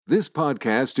This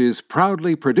podcast is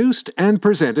proudly produced and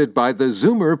presented by the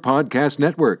Zoomer Podcast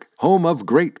Network, home of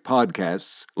great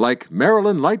podcasts like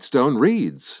Marilyn Lightstone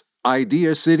Reads,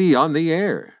 Idea City on the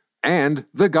Air, and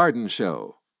The Garden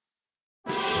Show.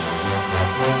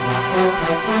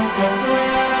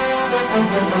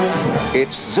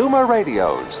 It's Zoomer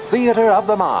Radio's Theater of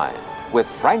the Mind with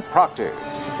Frank Proctor.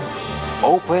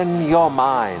 Open your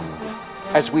mind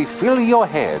as we fill your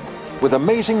head with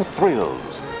amazing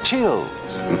thrills, chills,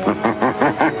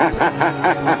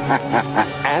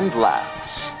 and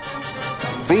laughs.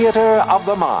 Theater of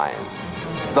the Mind.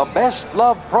 The best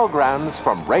love programs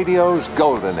from radio's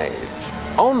golden age.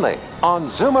 Only on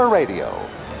Zoomer Radio.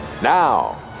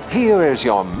 Now, here is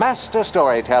your master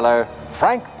storyteller,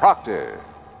 Frank Proctor.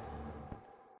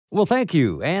 Well, thank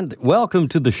you, and welcome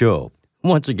to the show.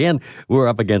 Once again, we're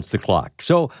up against the clock,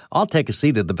 so I'll take a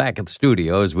seat at the back of the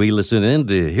studio as we listen in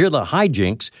to hear the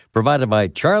hijinks provided by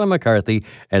Charlie McCarthy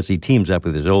as he teams up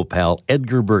with his old pal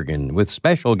Edgar Bergen with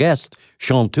special guest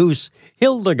chanteuse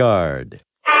Hildegard.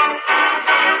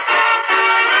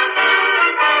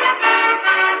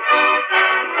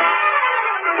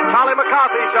 Charlie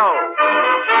McCarthy Show.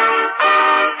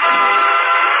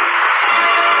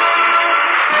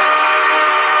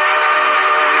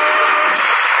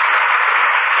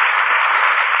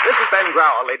 This is Ben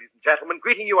Grauer, ladies and gentlemen,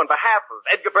 greeting you on behalf of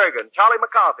Edgar Bergen, Charlie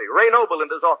McCarthy, Ray Noble and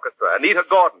his orchestra, Anita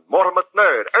Gordon, Mortimer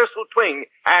Snerd, Ursula Twing,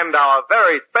 and our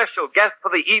very special guest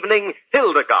for the evening,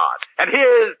 Hildegard. And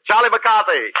here's Charlie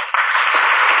McCarthy.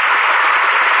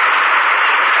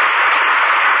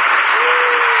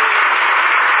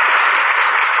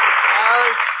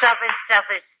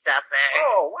 Stuffer.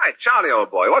 Oh, why, Charlie, old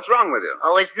boy, what's wrong with you?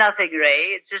 Oh, it's nothing,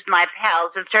 Ray. It's just my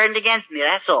pals have turned against me.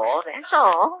 That's all.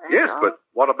 Yes, but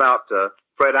what about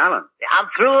Fred Allen? I'm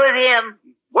through with him.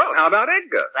 Well, how about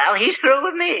Edgar? Well, he's through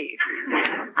with me.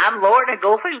 I'm Lord of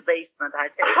Gopher's basement, I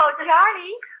tell you. Oh,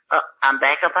 Charlie. I'm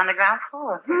back up on the ground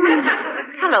floor.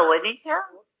 Hello, Anita.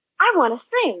 I want to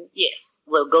sing. Yes.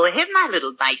 Well, go ahead, my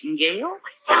little nightingale.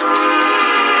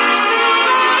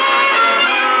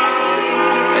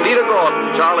 Anita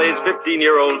Gordon, Charlie's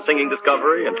 15-year-old singing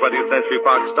discovery and 20th Century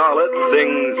Park starlet,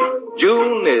 sings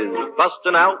June is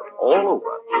Bustin' Out All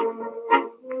Over.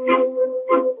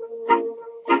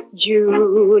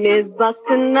 June is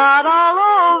busting out all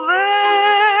over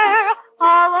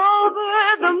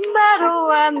the meadow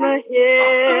and the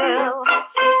hill.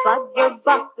 Buds are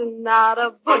busting out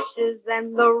of bushes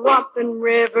and the romping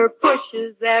river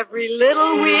pushes every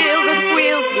little wheel that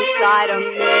wheels beside a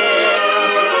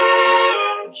mill.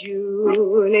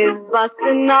 June is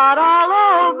busting out all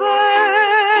over.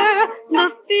 The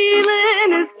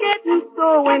feeling is getting so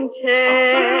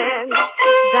intense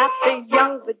that the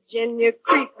young Virginia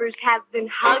creepers have been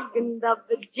hugging the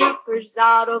jeepers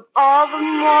out of all the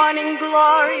morning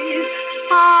glories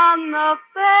on the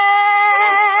fence.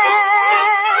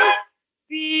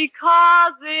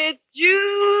 Because it's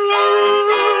June,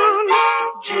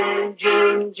 June,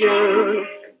 June, June.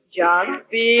 Just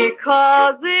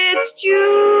because it's June,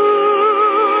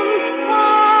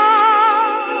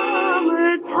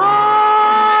 summertime,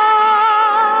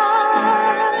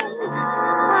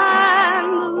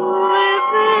 and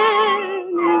living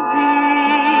is easy.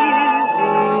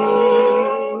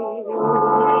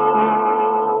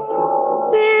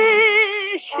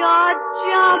 Fish are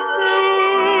jumping,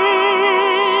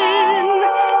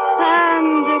 and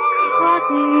the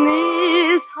cotton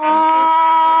is high.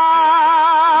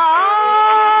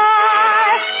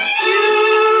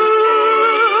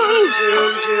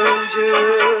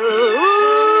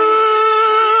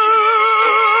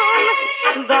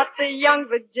 Young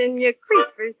Virginia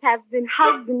creepers have been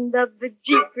hugging the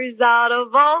jeepers out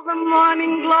of all the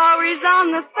morning glories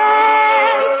on the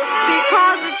fence.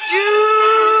 Because it's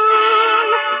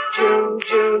June, June,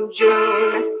 June,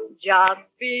 June. Just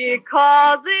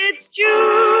because it's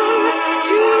June,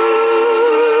 June,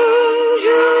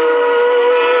 June.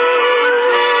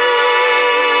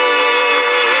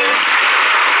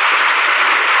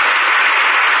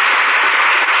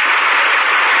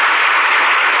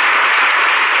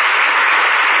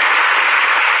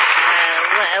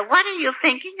 What are you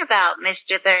thinking about,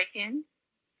 Mr. Birkin?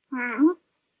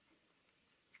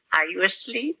 Are you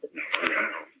asleep?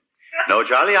 No,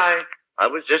 Charlie, I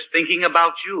was just thinking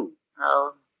about you.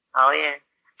 Oh, yeah.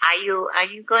 Are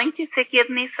you going to forgive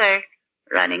me for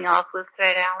running off with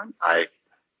Fred Allen? I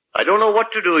don't know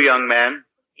what to do, young man.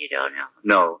 You don't know?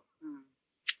 No.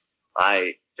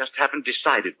 I just haven't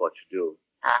decided what to do.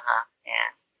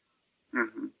 Yeah.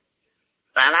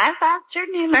 Well, I've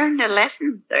certainly learned a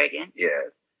lesson, Bergen.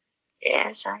 Yes.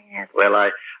 Yes, I have. Well,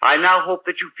 I now hope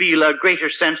that you feel a greater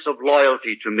sense of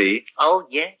loyalty to me. Oh,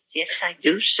 yes, I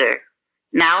do, sir.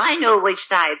 Now I know which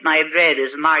side my bread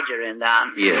is margarine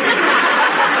on. Yes.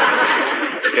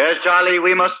 Yes, Charlie,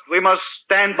 we must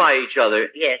stand by each other.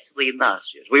 Yes, we must.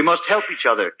 Yes, we must help each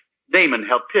other. Damon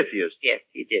helped Pythias. Yes,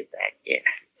 he did that, yes.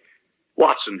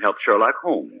 Watson helped Sherlock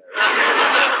Holmes.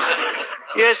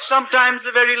 Yes, sometimes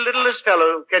the very littlest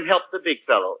fellow can help the big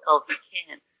fellow. Oh, he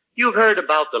can. You've heard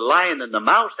about the lion and the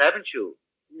mouse, haven't you?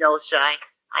 No, sir,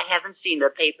 I haven't seen the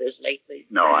papers lately.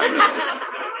 No, I know.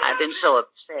 I've been so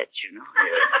upset, you know.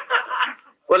 Yeah.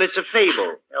 Well, it's a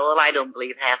fable. Oh, well, I don't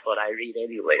believe half what I read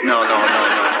anyway. No.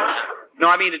 No,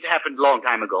 I mean, it happened a long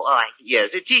time ago. Oh, Yes,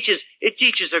 it teaches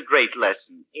a great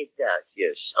lesson. It does.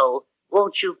 Yes. Oh,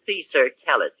 won't you please, sir,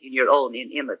 tell it in your own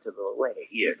inimitable way?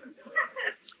 Yes.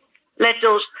 Let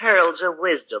those pearls of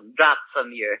wisdom drop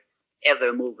from your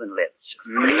ever-moving lips.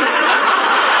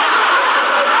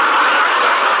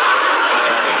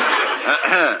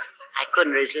 I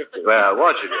couldn't resist it. Well,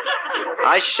 watch it.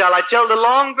 Shall I tell the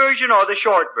long version or the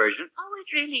short version? Oh, it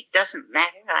really doesn't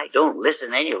matter. I don't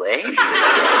listen anyway.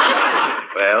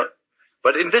 Well,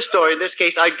 but in this story, in this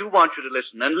case, I do want you to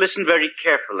listen, and listen very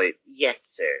carefully. Yes,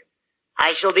 sir.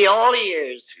 I shall be all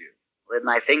ears with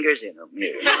my fingers in them.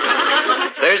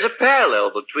 There's a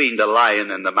parallel between the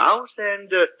lion and the mouse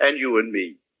and you and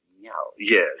me. No.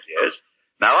 Yes.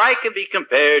 Now, I can be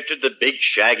compared to the big,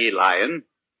 shaggy lion.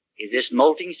 Is this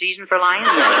molting season for lions?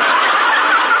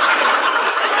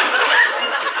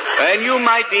 And you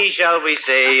might be, shall we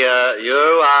say,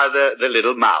 you are the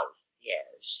little mouse. Yes.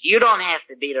 You don't have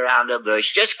to beat around the bush.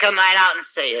 Just come right out and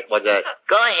say it. What's that?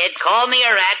 Go ahead. Call me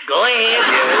a rat. Go ahead.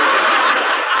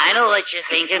 I know what you're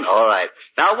thinking. All right.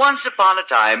 Now, once upon a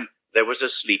time, there was a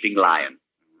sleeping lion.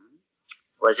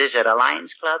 Was this at a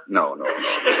Lions Club? No.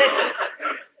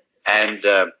 And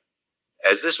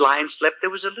as this lion slept, there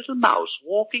was a little mouse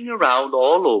walking around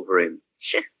all over him.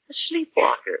 A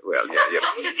sleepwalker. Well,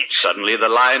 yeah. Suddenly the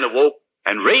lion awoke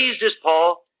and raised his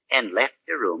paw and left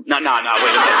the room. No, wait a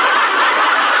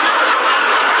minute.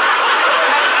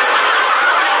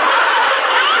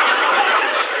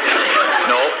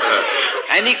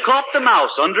 And he caught the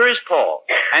mouse under his paw,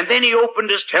 and then he opened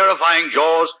his terrifying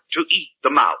jaws to eat the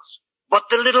mouse. But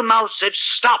the little mouse said,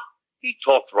 "Stop." He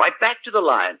talked right back to the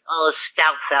lion. Oh,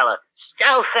 stout fella.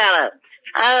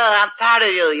 Oh, I'm proud of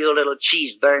you, you little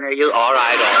cheese burner, you. All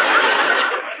right.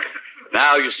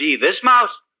 Now, you see, this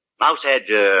mouse had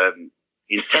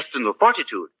intestinal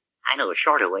fortitude. I know a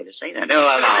shorter way to say that. No.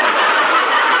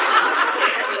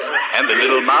 And the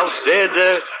little mouse said,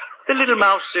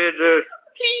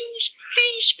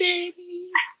 Please, baby,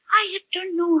 I have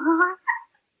done no harm.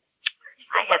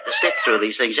 I have to sit through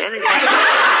these things anyway.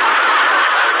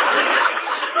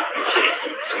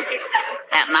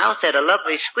 That mouse had a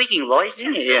lovely squeaking voice,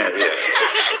 didn't it?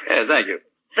 Yeah, thank you.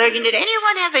 Bergen, did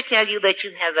anyone ever tell you that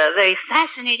you have a very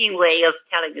fascinating way of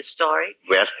telling a story?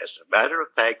 Well, as a matter of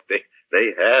fact, they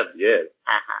have, yes.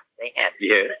 They have.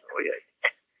 Yes, oh, yes.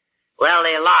 Well,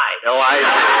 they lied. Oh,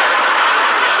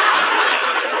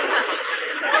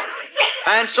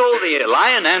 And so the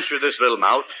lion answered this little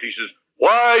mouse. He says,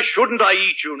 "Why shouldn't I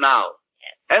eat you now?"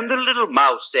 And the little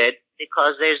mouse said,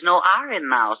 "Because there's no R in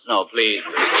mouse." "No, please."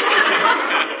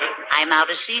 "I'm out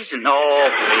of season." "No,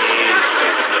 please."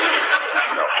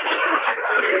 No.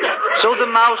 So the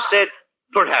mouse said,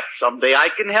 "Perhaps someday I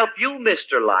can help you,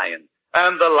 Mr. Lion."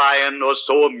 And the lion was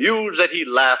so amused that he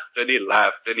laughed and he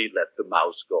laughed and he let the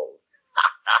mouse go.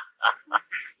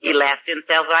 He laughed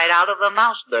himself right out of the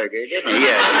mouse burger, didn't he?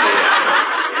 Yes.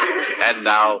 And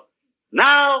now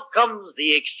comes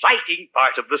the exciting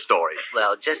part of the story.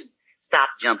 Well, just stop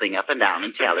jumping up and down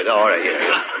and tell it. All right.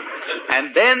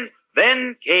 And then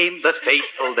came the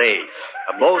fateful day.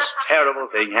 A most terrible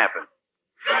thing happened.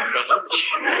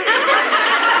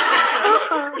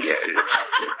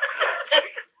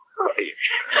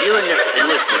 You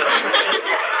listen.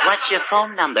 What's your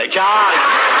phone number? John.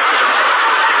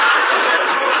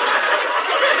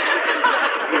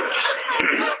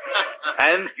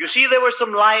 And you see, there were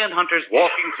some lion hunters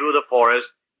walking through the forest.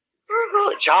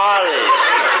 Charlie.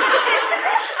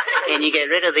 Can you get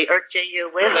rid of the urchin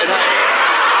you're with?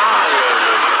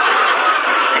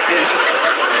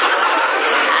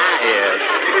 Yes.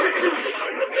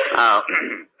 Oh,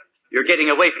 you're getting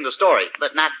away from the story.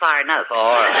 But not far enough.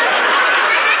 All right.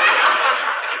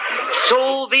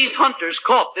 So these hunters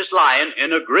caught this lion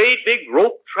in a great big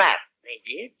rope trap. They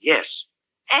did? Yes.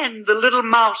 And the little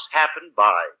mouse happened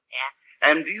by. Yeah.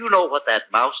 And do you know what that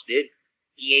mouse did?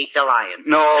 He ate the lion.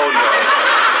 No.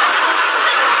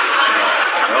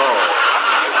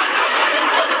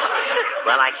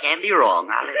 Well, I can be wrong,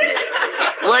 I'll admit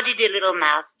it. What did the little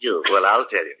mouse do? Well, I'll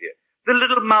tell you here. The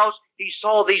little mouse, he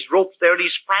saw these ropes there, and he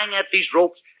sprang at these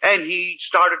ropes, and he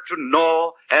started to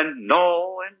gnaw and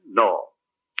gnaw and gnaw.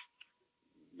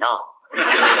 No.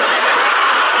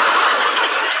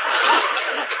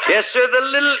 Yes, sir, the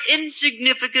little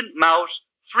insignificant mouse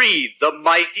freed the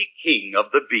mighty king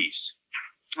of the beasts.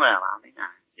 Well, I'll be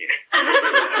darned.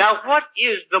 Yeah. Now, what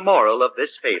is the moral of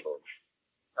this fable?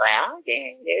 Well,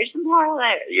 there's the moral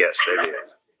there. Yes, there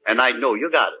is. And I know you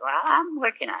got it. Well, I'm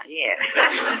working on it, yes.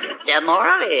 The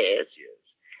moral is...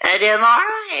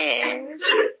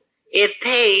 it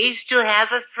pays to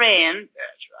have a friend...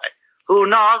 That's right. ...who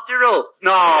gnaws the rope.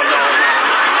 No.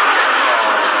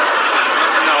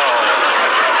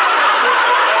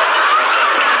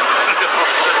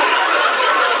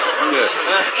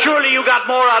 Surely you got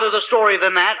more out of the story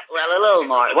than that. Well, a little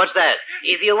more. What's that?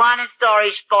 If you want a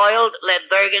story spoiled, let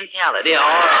Bergen tell it. Yeah,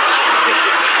 all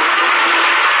right.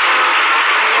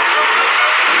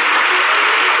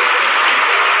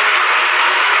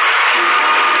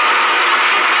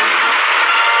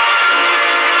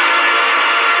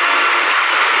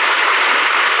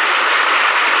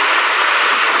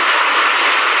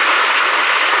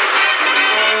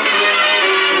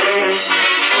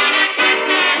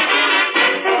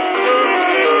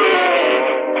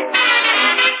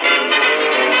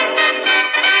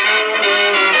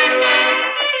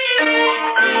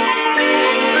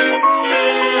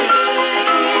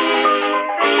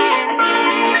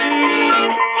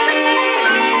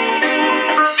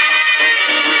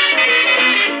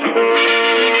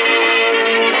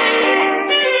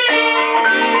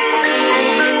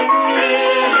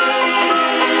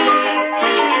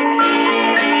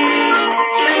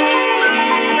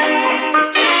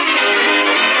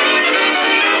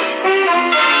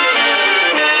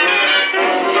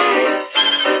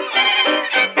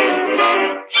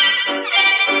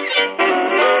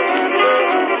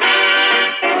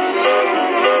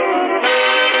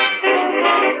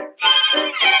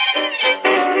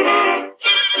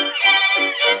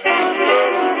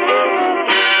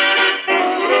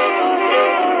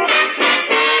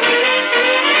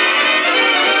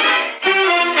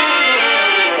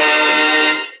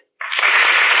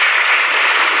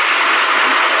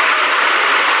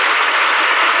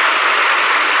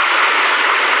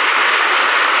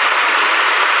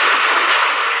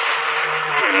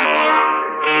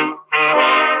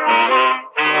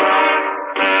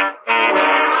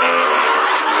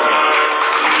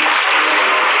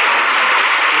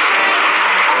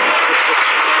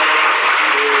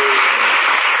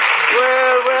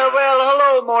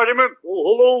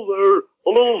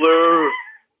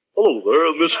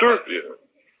 Mister? Yeah.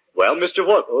 Well, Mr.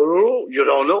 What? Oh, you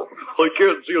don't know. I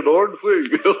can't see a darn thing.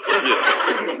 Yeah.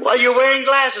 Well, you're wearing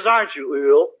glasses, aren't you?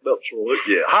 Well, that's right.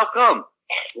 Yeah. How come?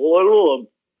 Well, I don't know.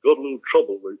 I've got a little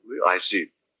trouble lately. I see.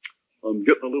 I'm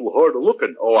getting a little harder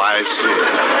looking. Oh, I see.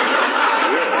 Yeah.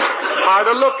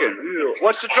 Harder looking? Yeah.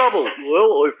 What's the trouble?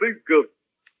 Well, I think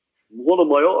one of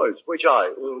my eyes. Which eye?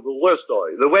 The west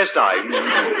eye. The west eye.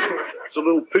 It's a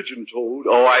little pigeon-toed.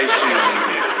 Oh, I see.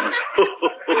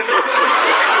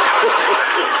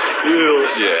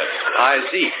 Yeah, I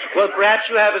see. Well, perhaps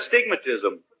you have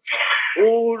astigmatism.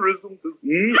 Oh, rhythm.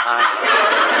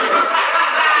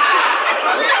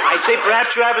 I say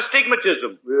perhaps you have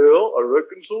astigmatism. Yeah, I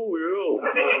reckon so, yeah.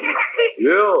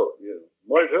 Yeah.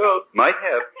 Might have. Might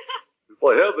have. If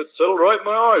I have, it settled right in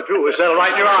my eye, too. It settled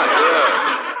right in your eye.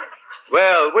 Yeah.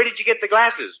 Well, where did you get the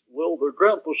glasses? Well, they're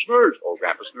Grandpa Snur's. Oh,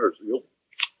 Grandpa Snur's.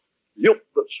 Yep,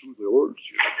 that's who they are.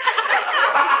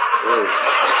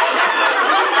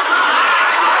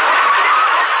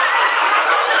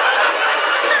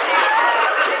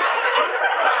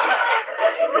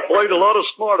 You find a lot of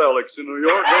smart Alex in New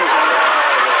York, don't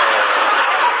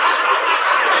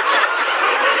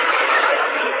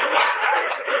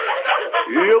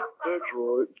you? Yep, that's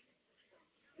right.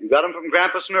 You got them from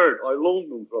Grandpa Snurd? I loaned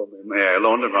them from him. Yeah,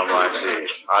 loaned them from him, I see.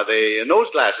 Are they nose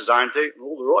glasses, aren't they?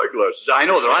 No, they're eyeglasses. I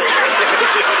know they're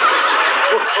eyeglasses.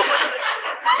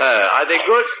 Are they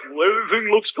good? Well, everything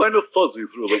looks kind of fuzzy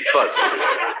through them. Fuzzy.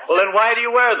 Well, then why do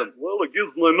you wear them? Well, it gives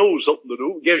my nose something to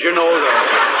do. Gives your nose a...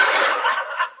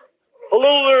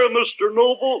 Hello there, Mr.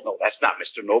 Noble. No, that's not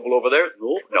Mr. Noble over there.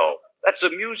 No? No, that's a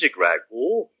music rag.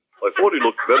 Oh, I thought he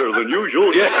looked better than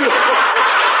usual. Yeah.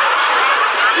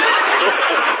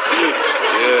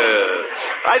 Yeah.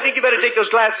 I think you better take those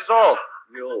glasses off.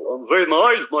 Yeah, I'm afraid my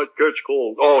eyes might catch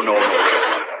cold. Oh, no.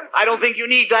 I don't think you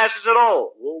need glasses at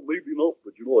all. Well, maybe not,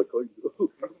 but you know, I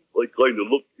kind of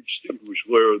look extinguished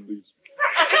wearing these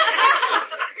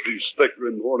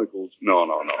spectrum barnacles. No.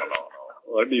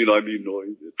 I mean, no,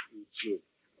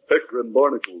 pecker and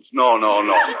barnacles. No.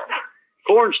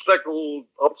 Corn speckled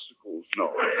obstacles.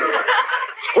 No.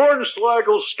 Corn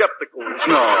slaggle skepticals.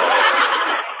 No.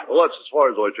 Well, that's as far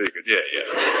as I take it.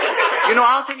 Yeah. You know,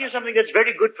 I'll tell you something that's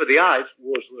very good for the eyes.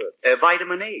 What's that?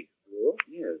 Vitamin A. Yes.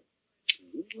 Yes.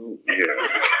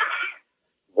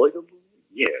 Vitamin?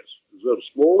 Yes. Is that a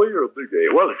small A or a big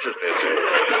A? Well, it's just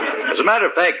as a matter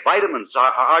of fact, vitamins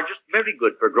are just very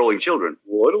good for growing children.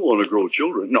 Well, I don't want to grow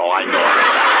children. No, I know.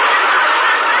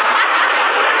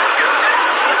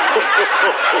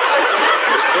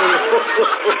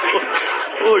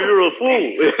 Oh, you're a fool.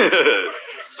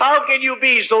 How can you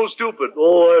be so stupid?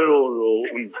 Oh, I don't know.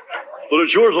 But it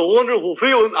sure's a wonderful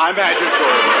feeling. I imagine so.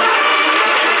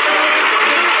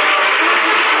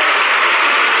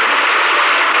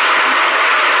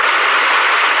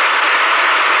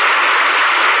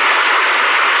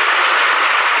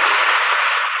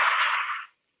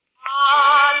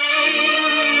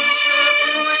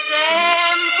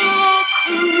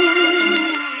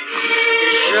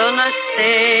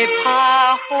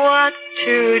 What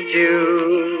to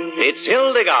do. It's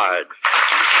Hildegard.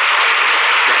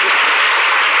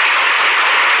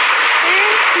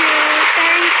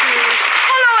 Thank you.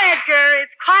 Hello, Edgar.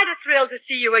 It's quite a thrill to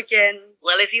see you again.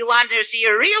 Well, if you want to see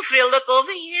a real thrill, look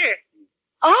over here.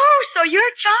 Oh, so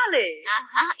you're Charlie.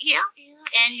 Uh-huh, yeah.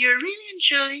 And you're really and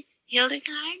truly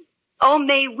Hildegard? Oh,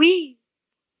 may we?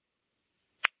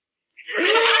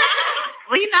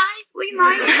 We might.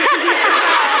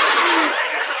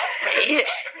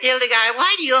 Hildegard,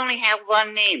 why do you only have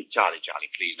one name? Charlie,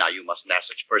 please. Now, you mustn't ask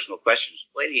such personal questions.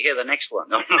 Wait till you hear the next one.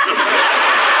 What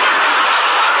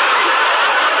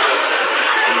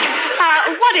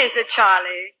is it,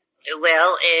 Charlie?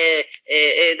 Well,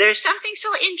 there's something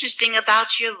so interesting about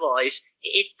your voice.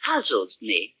 It puzzles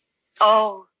me.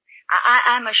 Oh,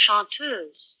 I'm a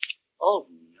chanteuse. Oh,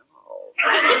 no.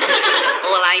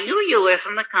 Well, I knew you were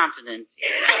from the continent.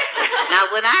 Now,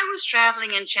 when I was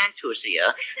traveling in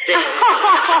Chantusia...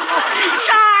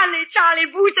 Charlie,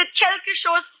 vous êtes quelque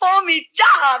chose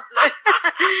formidable.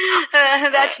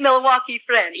 That's Milwaukee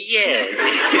French. Yes.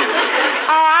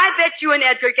 Oh, I bet you and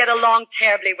Edgar get along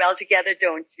terribly well together,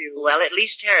 don't you? Well, at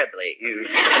least terribly.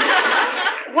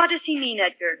 What does he mean,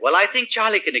 Edgar? Well, I think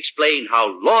Charlie can explain how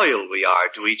loyal we are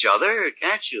to each other,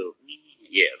 can't you?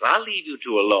 Yes, I'll leave you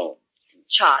two alone.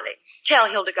 Charlie, tell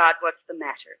Hildegard what's the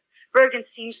matter. Bergen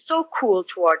seems so cool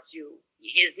towards you.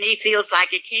 His knee feels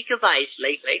like a cake of ice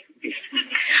lately.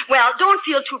 Well, don't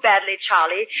feel too badly,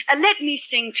 Charlie. Let me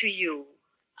sing to you.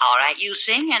 All right, you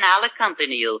sing and I'll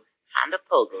accompany you on the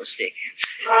pogo stick.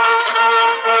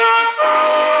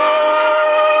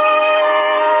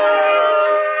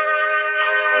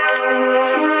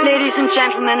 Ladies and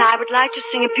gentlemen, I would like to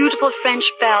sing a beautiful French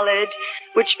ballad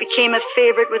which became a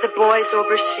favorite with the boys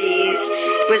overseas.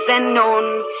 It was then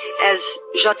known as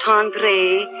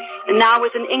J'attendrai, and now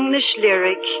with an English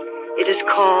lyric, it is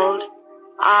called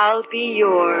I'll Be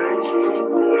Yours.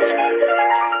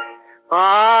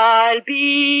 I'll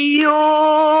be yours.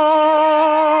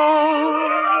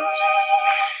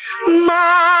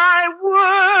 My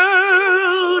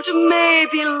world may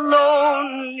be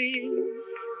lonely,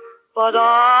 but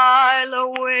I'll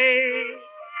await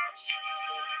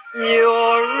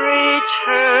your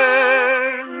return.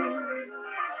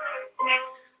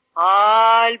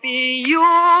 I'll be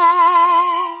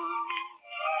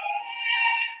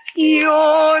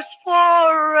yours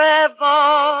forever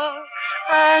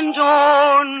and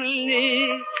only,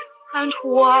 and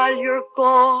while you're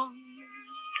gone,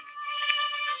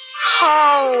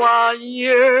 how I'll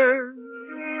yearn.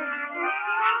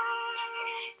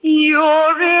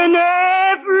 You're in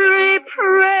every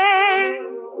prayer,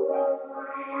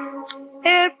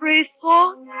 every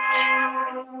thought,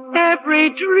 every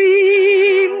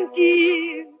dream,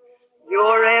 dear.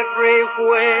 You're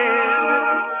everywhere.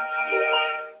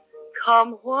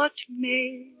 Come what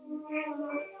may,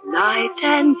 night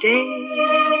and day,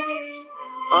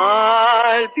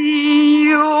 I'll be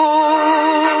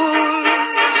yours.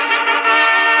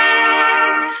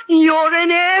 You're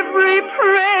in every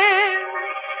prayer,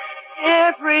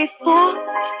 every thought,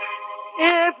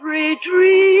 every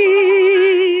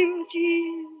dream,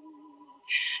 dear.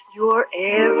 You're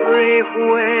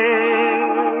everywhere.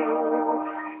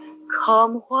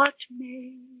 Come what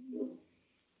may,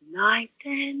 night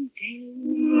and day,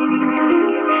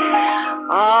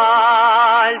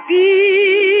 I'll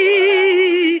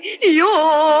be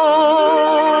yours.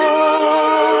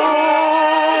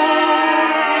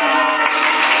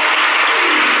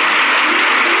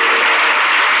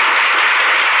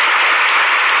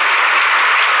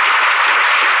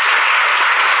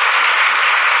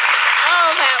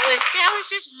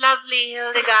 that's lovely,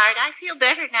 Hildegard. I feel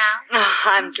better now. Oh,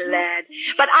 I'm glad.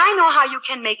 But I know how you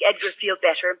can make Edgar feel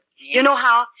better. Yeah. You know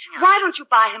how? Why don't you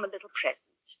buy him a little present?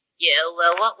 Yeah,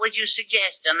 well, what would you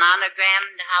suggest? A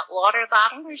monogrammed hot water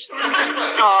bottle or something?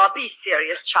 Oh, be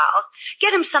serious, Charles.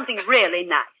 Get him something really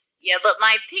nice. Yeah, but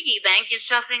my piggy bank is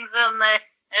suffering from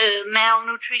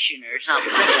malnutrition or something.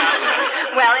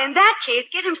 Well, in that case,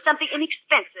 get him something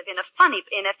inexpensive in a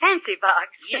fancy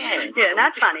box. Yeah. Yeah,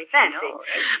 not funny, fancy. No.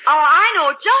 Oh, I know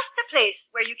just the place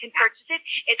where you can purchase it.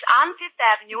 It's on Fifth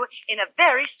Avenue in a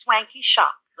very swanky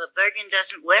shop. But Bergen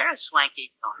doesn't wear a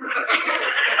swanky top.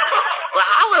 Well,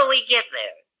 how will we get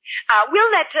there?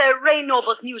 We'll let Ray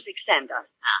Noble's music send us.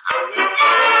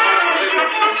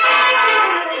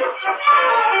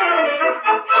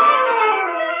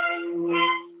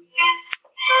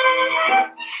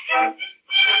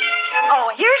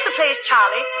 Oh, here's the place,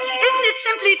 Charlie. Isn't it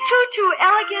simply too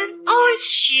elegant? Oh, it's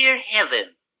sheer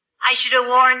heaven. I should have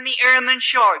worn the ermine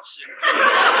shorts.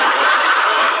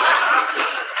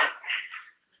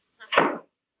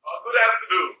 Good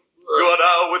afternoon. You are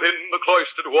now within the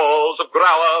cloistered walls of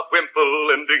Grower,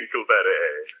 Wimple, and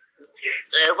Dinkleberry.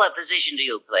 What position do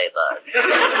you play, Bud?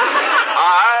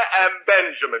 I am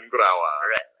Benjamin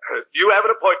Grower. Do you have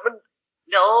an appointment?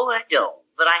 No, I don't.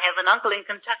 But I have an uncle in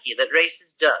Kentucky that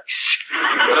races ducks.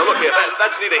 Now, look here,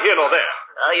 that's neither here nor there.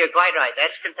 Oh, you're quite right.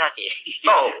 That's Kentucky.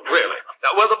 Oh, really?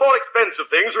 Now, well, the more expensive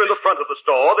things are in the front of the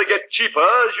store. They get cheaper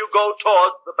as you go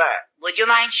towards the back. Would you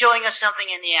mind showing us something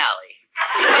in the alley?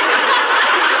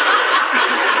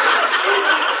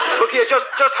 Look here, just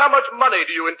how much money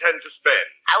do you intend to spend?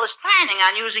 I was planning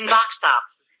on using box tops.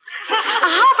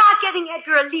 How about getting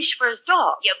Edgar a leash for his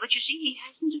dog? Yeah, but you see, he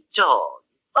hasn't a dog.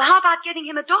 Well, how about getting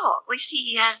him a dog? We see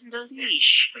he hasn't a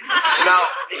leash. Now,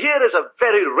 here is a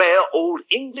very rare old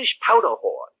English powder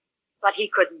horn. But he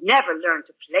could never learn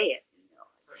to play it.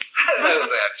 Hello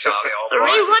there, Charlie, old boy.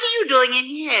 Ray, what are you doing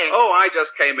in here? Oh, I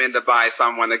just came in to buy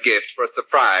someone a gift for a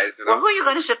surprise, you know. Well, who are you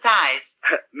going to surprise?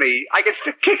 Me. I get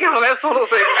to kick out that sort of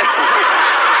thing.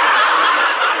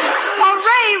 Oh,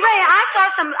 Ray, I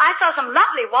saw some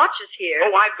lovely watches here. Oh,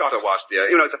 I've got a watch, dear.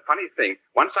 You know, it's a funny thing.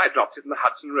 Once I dropped it in the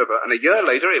Hudson River, and a year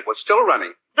later it was still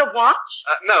running. The watch?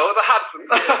 No, the Hudson.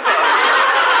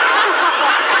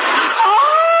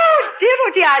 Oh,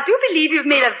 dear, I do believe you've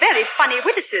made a very funny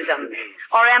witticism.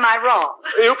 Or am I wrong?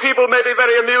 You people may be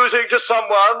very amusing to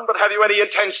someone, but have you any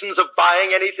intentions of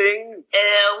buying anything?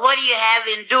 What do you have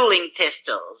in dueling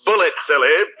pistols? Bullets,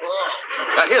 silly.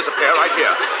 Here's a pair right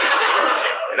here.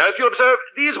 Now, if you observe,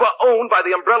 these were owned by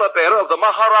the umbrella bearer of the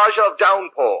Maharaja of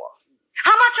Downpour.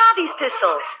 How much are these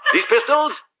pistols? These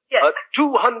pistols? Yes.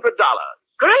 $200.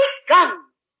 Great guns.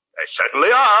 They certainly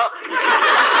are.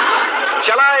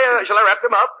 Shall I wrap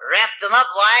them up? Wrap them up?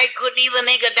 Why, I couldn't even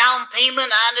make a down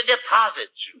payment on a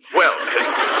deposit. Well,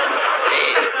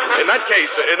 in that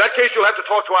case, you'll have to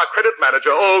talk to our credit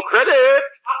manager. Oh, credit!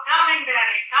 Coming,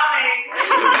 Daddy,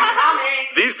 coming.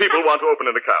 These people want to open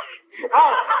an account.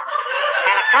 Oh,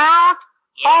 an account?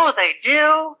 Yeah. Oh, they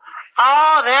do?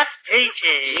 Oh, that's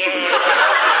peachy. Yeah.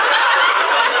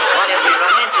 What have we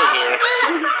run into here?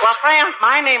 Well, friends,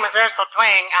 my name is Ursel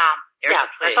Twing.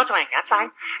 Ursel Twing, that's right.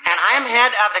 And I'm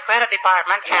head of the credit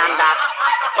department, and,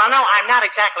 well, no, I'm not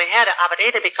exactly head of it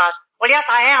either because, well, yes,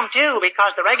 I am, too,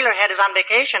 because the regular head is on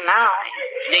vacation now.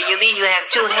 You mean you have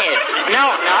two heads?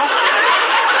 No.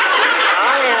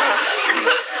 Oh, yeah.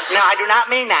 No, I do not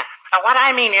mean that. What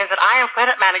I mean is that I am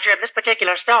credit manager of this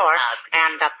particular store,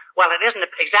 and, well, it isn't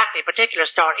exactly a particular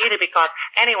store either because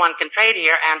anyone can trade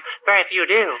here, and very few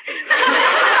do.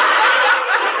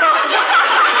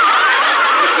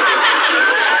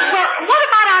 Well, what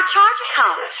about our charge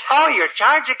account? Oh, your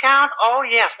charge account? Oh,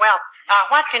 yes. Well,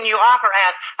 what can you offer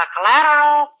as a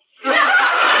collateral?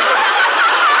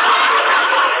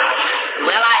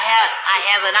 Well, I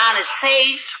have an honest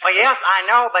face. Well, yes, I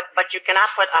know, but you cannot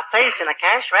put a face in a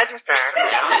cash register.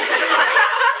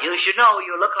 You should know.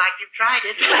 You look like you've tried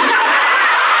it. Come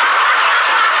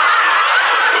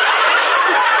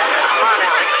on,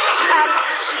 Ellie.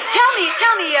 Tell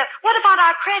me, what about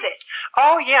our credit?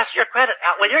 Oh, yes, your credit.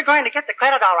 Well, you're going to get the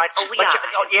credit all right. Oh, we are.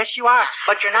 Oh, yes, you are.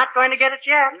 But you're not going to get it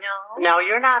yet. No. No,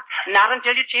 you're not. Not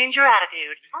until you change your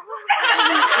attitude.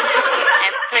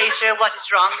 And please, sir, what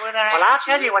is wrong with our Well, I'll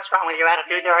tell you what's wrong with your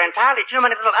attitude. There are entirely too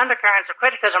many little undercurrents of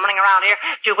criticism running around here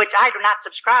to which I do not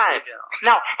subscribe.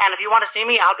 No, and if you want to see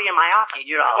me, I'll be in my office.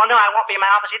 You're off. Well, no, I won't be in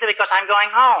my office either because I'm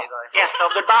going home. You're going home. Yes, so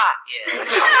goodbye. Yeah.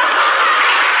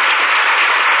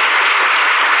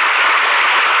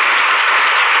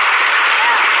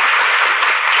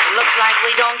 Looks like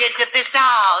we don't get to Pista's,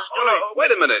 do we? Wait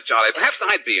a minute, Charlie. Perhaps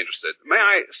I'd be interested. May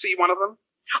I see one of them?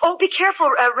 Oh, be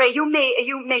careful, Ray. You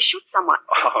may shoot someone.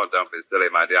 Oh, don't be silly,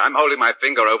 my dear. I'm holding my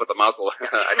finger over the muzzle.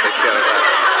 I take care of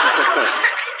that.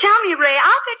 Tell me, Ray,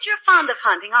 I'll bet you're fond of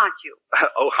hunting, aren't you?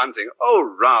 Oh, hunting? Oh,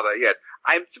 rather, yes.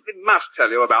 I simply must tell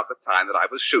you about the time that I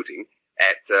was shooting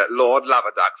at Lord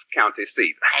Loverduck's county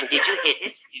seat. And did you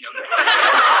hit it?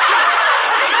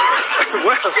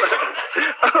 Well,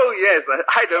 oh, yes,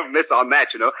 I don't miss on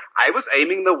that, you know. I was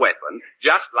aiming the weapon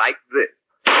just like this.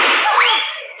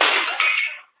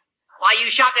 Why,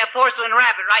 you shot that porcelain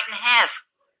rabbit right in half.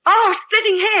 Oh,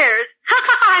 splitting hairs.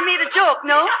 I made a joke,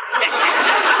 no?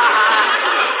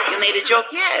 You made a joke?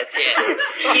 Yes.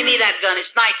 Give me that gun.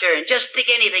 It's my turn. Just stick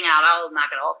anything out. I'll knock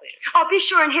it off there. Oh, be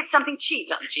sure and hit something cheap.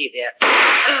 Something cheap, yeah.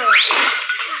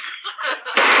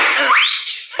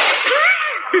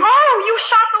 Oh, you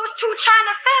shot those 2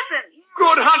 China pheasants.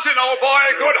 Good hunting, old boy.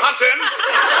 Good hunting.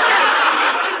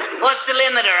 What's the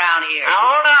limit around here?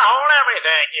 Hold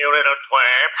everything, you little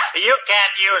twerp. You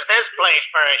can't use this place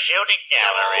for a shooting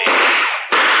gallery.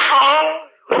 Oh,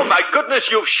 my goodness,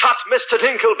 you've shot Mr.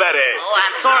 Dinkleberry. Oh,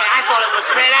 I'm sorry. I thought it was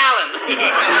Fred Allen.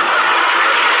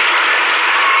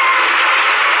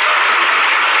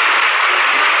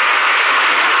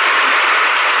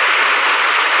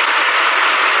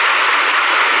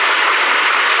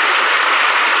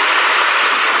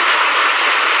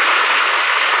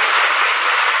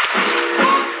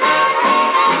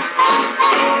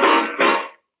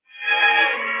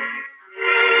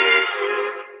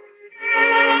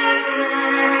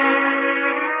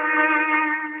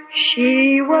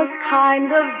 She was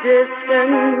kind of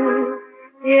distant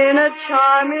in a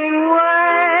charming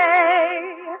way.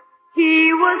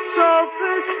 He was so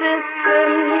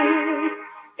persistent.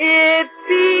 It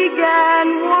began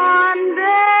one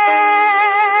day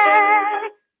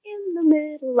in the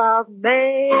middle of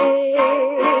May.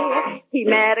 He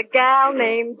met a gal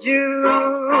named June,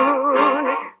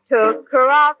 took her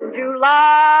out in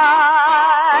July,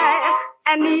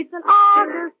 and neath an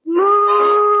August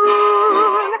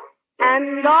moon,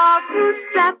 and all through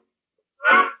step,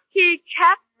 he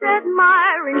kept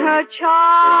admiring her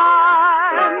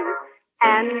charm,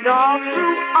 and all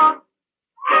through up,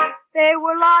 they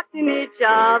were locked in each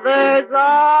other's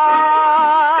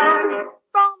arms.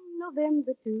 From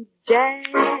November to Jan,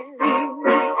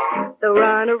 the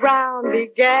runaround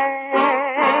began.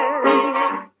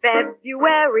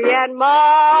 February and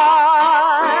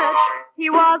March, he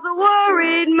was a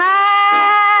worried man.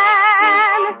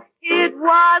 It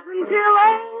was until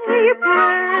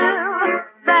April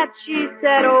that she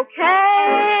said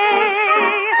okay,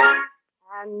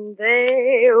 and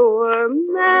they were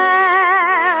married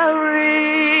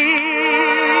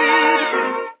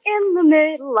in the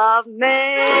middle of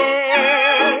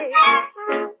May.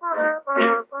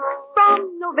 From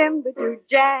November to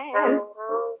Jan,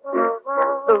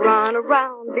 the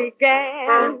runaround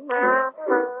began.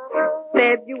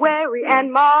 February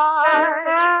and March,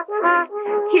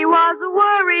 he was a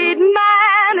worried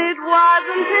man. It was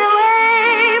until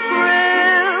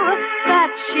April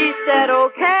that she said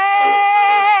okay,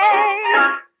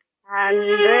 and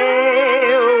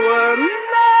they were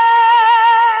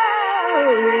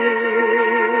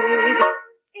married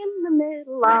in the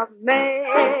middle of May.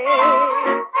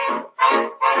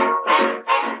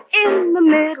 In the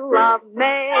middle of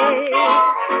May.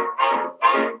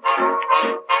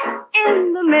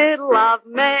 In the middle of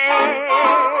May.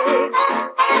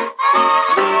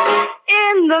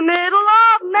 In the middle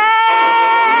of May.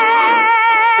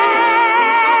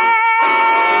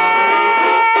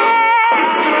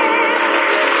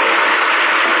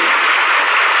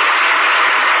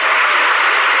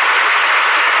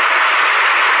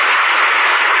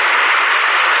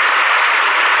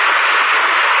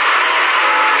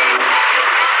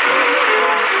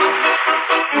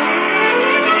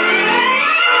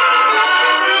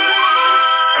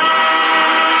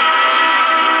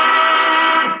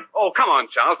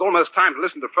 Charles. Almost time to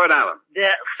listen to Fred Allen.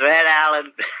 Fred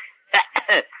Allen.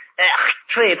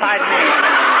 Tree, pardon me.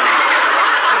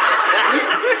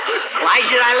 Why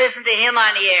should I listen to him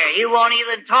on the air? He won't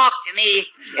even talk to me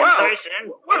in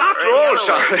person. Well, after all,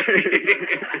 Charlie.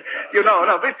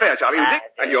 No, be fair, Charlie.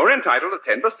 And you're entitled to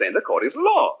 10% according to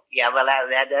law. Yeah, well,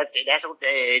 that's what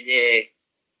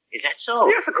is that so?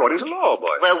 Yes, according to law,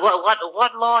 boy. Well,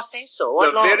 what law says so?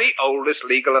 What law? Very oldest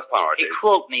legal authority. Hey,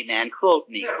 quote me, man. Quote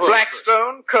me.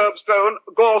 Blackstone, Curbstone,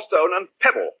 Gallstone, and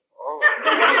Pebble. Oh.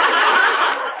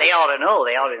 They ought to know.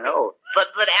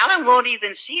 But Alan won't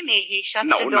even see me. He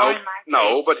shuts the door in my face.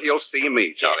 No, but he'll see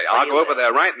me, Charlie. I'll go over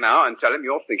there right now and tell him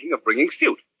you're thinking of bringing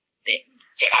suit. Say,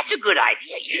 that's a good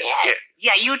idea.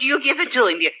 Yeah, you give it to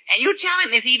him, dear. And you tell him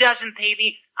if he doesn't pay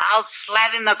me, I'll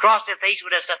slap him across the face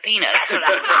with a subpoena. That's what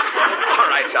All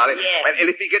right, Charlie. Yeah. And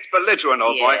if he gets belligerent,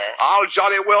 old boy, I'll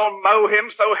jolly well mow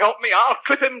him, so help me. I'll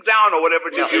clip him down or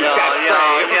whatever it is you can't say.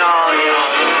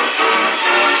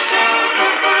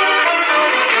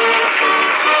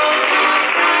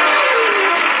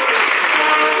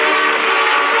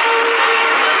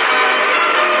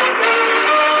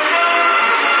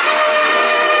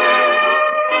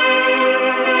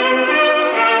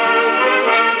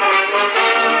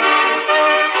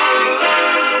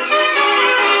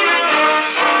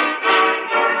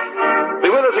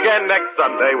 Next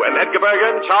Sunday, when Edgar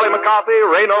Bergen, Charlie McCarthy,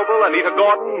 Ray Noble, Anita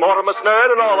Gordon, Mortimer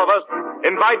Snerd, and all of us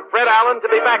invite Fred Allen to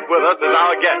be back with us as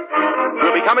our guest.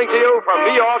 We'll be coming to you from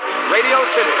New York's Radio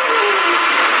City.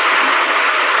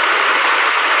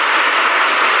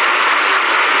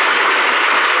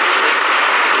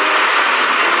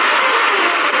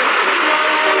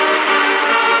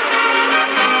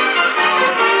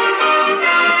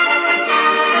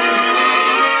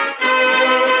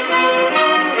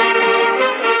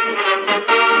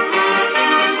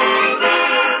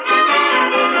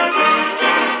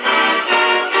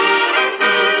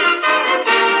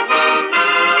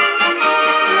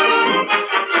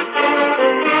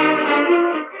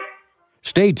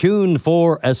 Stay tuned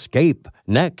for Escape,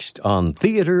 next on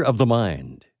Theater of the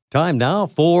Mind. Time now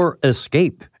for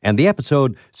Escape and the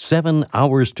episode 7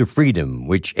 Hours to Freedom,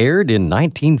 which aired in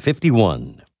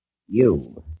 1951.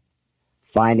 You,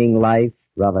 finding life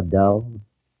rather dull,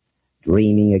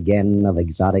 dreaming again of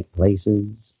exotic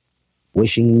places,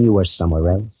 wishing you were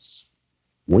somewhere else,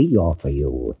 we offer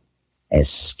you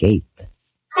Escape.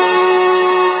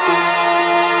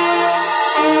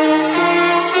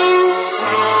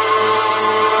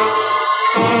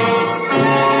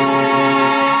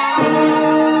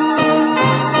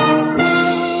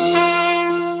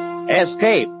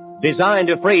 Escape, designed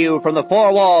to free you from the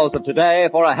four walls of today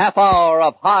for a half hour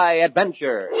of high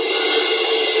adventure.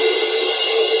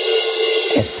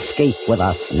 Escape with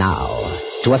us now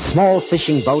to a small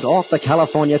fishing boat off the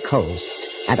California coast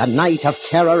and a night of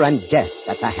terror and death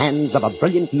at the hands of a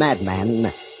brilliant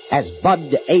madman as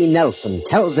Bud A. Nelson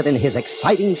tells it in his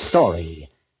exciting story,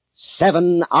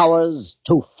 7 Hours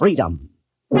to Freedom.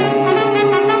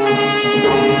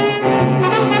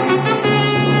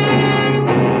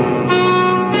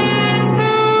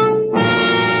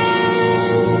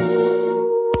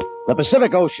 The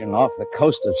Pacific Ocean off the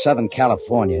coast of Southern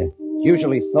California is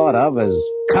usually thought of as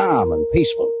calm and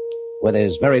peaceful, where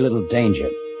there's very little danger.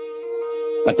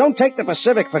 But don't take the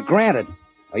Pacific for granted,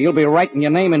 or you'll be writing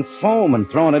your name in foam and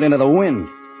throwing it into the wind.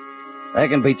 There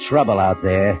can be trouble out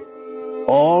there.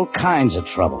 All kinds of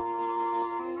trouble.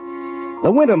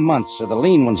 The winter months are the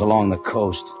lean ones along the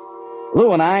coast.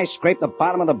 Lou and I scrape the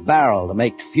bottom of the barrel to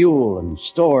make fuel and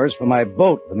stores for my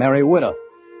boat, the Merry Widow.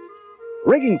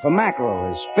 Rigging for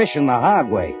mackerel is fishing the hard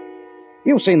way.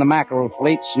 You've seen the mackerel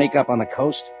fleet sneak up on the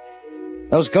coast.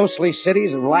 Those ghostly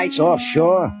cities with lights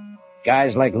offshore.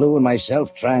 Guys like Lou and myself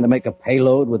trying to make a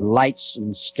payload with lights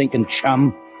and stinking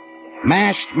chum.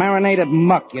 Mashed, marinated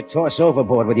muck you toss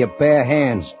overboard with your bare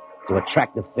hands to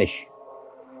attract the fish.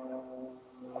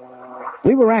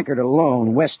 We were anchored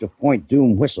alone west of Point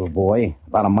Doom Whistle Boy,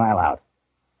 about a mile out.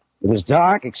 It was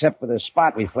dark except for the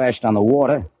spot we flashed on the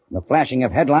water, the flashing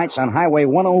of headlights on Highway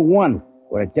 101,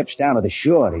 where it dips down to the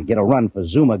shore to get a run for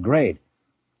Zuma Grade.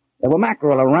 There were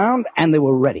mackerel around, and they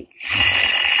were ready.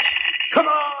 Come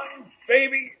on,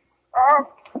 baby.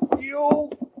 Up you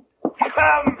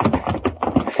come.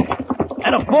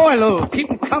 And a boy, Lou. Keep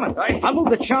them coming. I'll move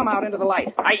the chum out into the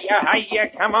light. Hiya.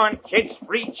 Come on, kids.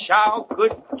 Free chow.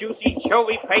 Good, juicy,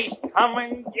 chovy paste. Come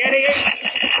and get it.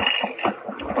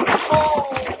 Oh,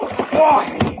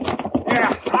 boy. They're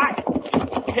hot.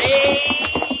 Hey,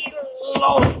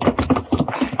 low.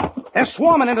 They're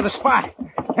swarming into the spot.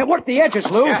 Hey, work the edges,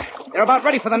 Lou. Yeah. They're about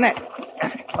ready for the net.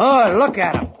 Oh, look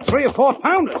at them. 3 or 4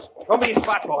 pounders. Show me a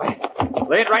spot, boy.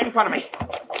 Lay it right in front of me.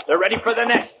 They're ready for the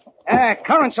net.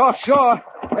 Current's offshore.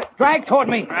 Drag toward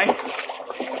me. Right.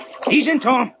 Ease into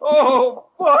them. Oh,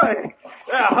 boy.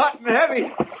 They're hot and heavy.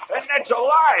 That net's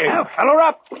alive. Now, fill her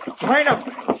up. Kind of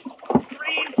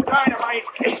green dynamite.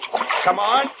 Come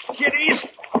on, kiddies.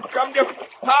 Come to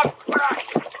pop.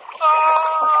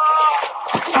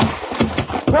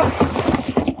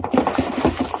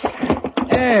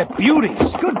 Beauties.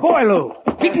 Good boy, Lou.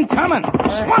 Keep them coming.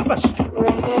 Swamp us.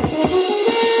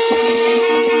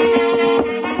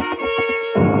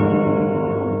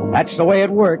 That's the way it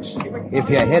works. If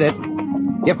you hit it,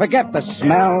 you forget the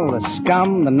smell, the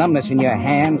scum, the numbness in your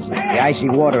hands, the icy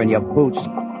water in your boots.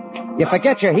 You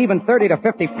forget you're heaving 30 to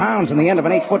 50 pounds in the end of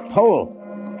an 8-foot pole.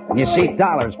 And you see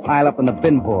dollars pile up in the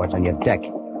bin boards on your deck.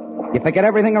 You forget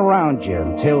everything around you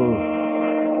until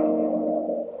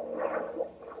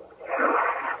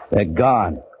they're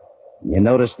gone. You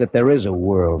notice that there is a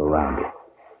world around you.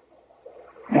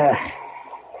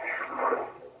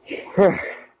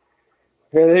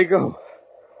 There they go.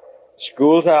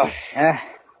 School's out.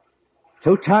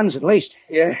 2 tons at least.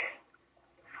 Yeah.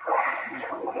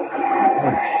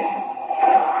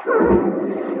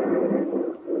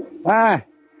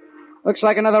 Looks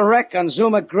like another wreck on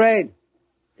Zuma Grade.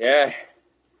 Yeah.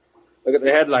 Look at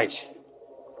the headlights.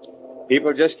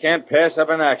 People just can't pass up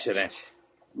an accident.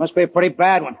 Must be a pretty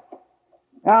bad one.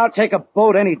 I'll take a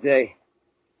boat any day.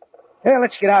 Hey,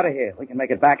 let's get out of here. We can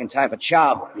make it back in time for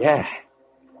chow. Yeah.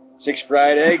 6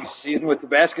 fried eggs, seasoned with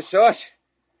Tabasco sauce,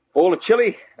 bowl of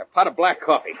chili, and a pot of black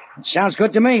coffee. Sounds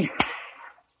good to me.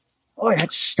 Boy,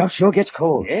 that stuff sure gets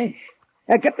cold. Yeah.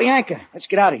 Get the anchor. Let's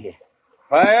get out of here.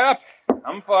 Fire up.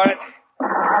 I'm for it.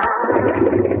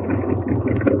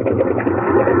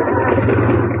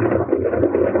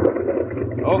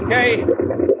 Okay.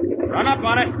 Run up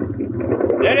on it.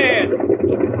 Dead ahead.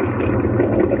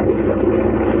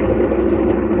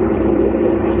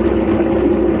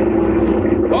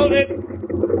 Hold it.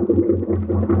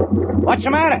 What's the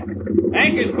matter?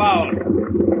 Anchor's fouled.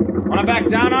 Want to back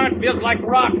down on it? Feels like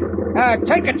rock.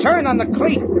 Take a turn on the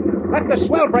cleat. Let the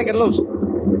swell break it loose.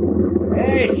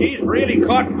 Hey, she's really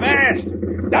caught fast.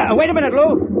 Wait a minute,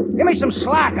 Lou. Give me some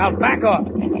slack. I'll back off.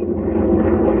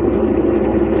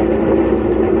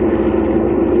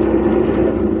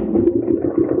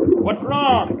 What's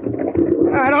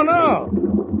wrong? I don't know.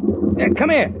 Come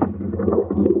here.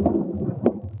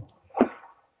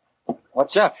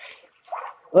 What's up?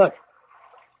 Look.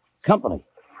 Company.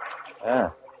 Yeah.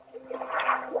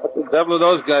 What the devil are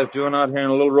those guys doing out here in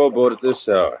a little rowboat at this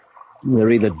hour?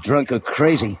 They're either drunk or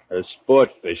crazy. They're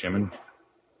sport fishermen.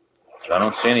 So I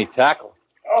don't see any tackle.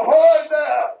 Ahoy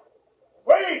there!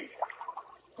 Wait!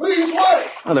 Please wait!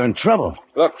 Oh, they're in trouble.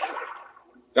 Look.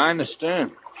 Guy in the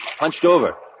stern. Hunched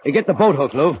over. Hey, get the boat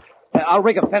hook, Lou. I'll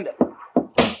rig a fender.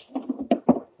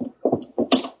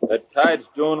 That tide's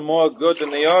doing more good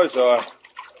than the oars are.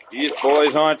 These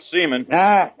boys aren't seamen.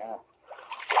 Nah.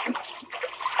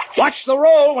 Watch the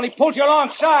roll when he pulls you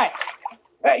alongside.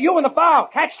 You in the bow.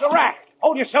 Catch the rack.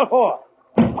 Hold yourself over.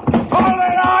 Hold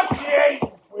it on, Jake!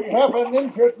 We have an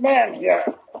injured man here.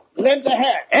 Lend a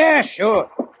hand. Yeah, sure.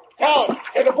 Cal,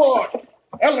 get aboard.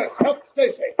 Ellis, help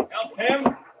Stacy. Help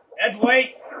him. Ed,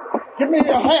 wait. Give me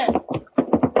your hand.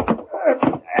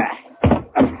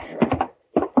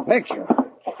 Thank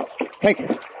you.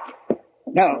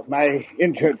 Now, my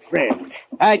injured friend.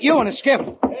 You in a skiff.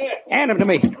 Yeah. Hand him to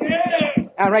me.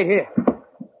 Yeah. Right here.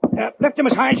 Lift him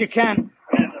as high as you can.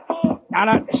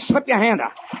 Now, slip your hand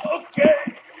out. Okay.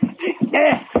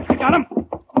 There. Got him.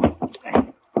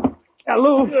 Now,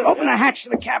 Lou, open the hatch to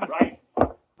the cabin. Right.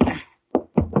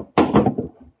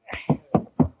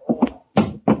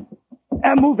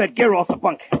 Move that gear off the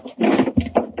bunk.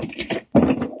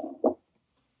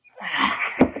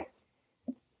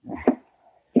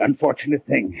 Unfortunate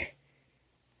thing.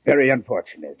 Very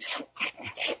unfortunate.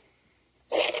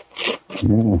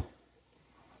 Now,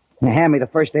 hand me the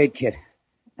first aid kit.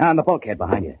 On the bulkhead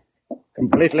behind you.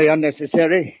 Completely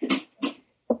unnecessary.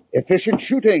 Efficient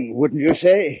shooting, wouldn't you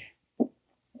say?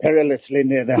 Perilously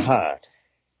near the heart.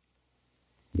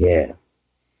 Yeah.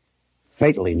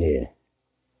 Fatally near.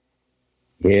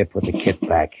 Here, put the kit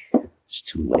back. It's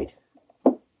too late.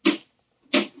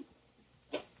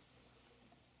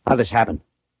 How'd this happen?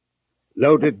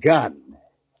 Loaded gun.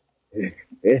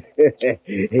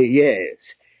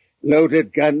 Yes.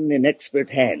 Loaded gun in expert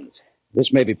hands.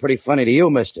 This may be pretty funny to you,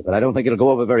 mister, but I don't think it'll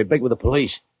go over very big with the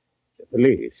police. The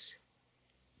police?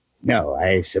 No,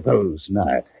 I suppose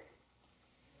not.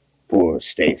 Poor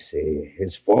Stacy.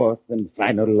 His fourth and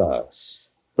final loss.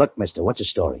 Look, mister, what's the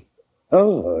story?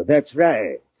 Oh, that's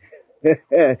right.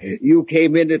 You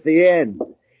came in at the end.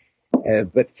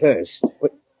 But first...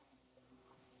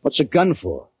 What's a gun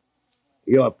for?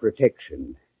 Your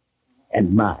protection.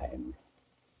 And mine.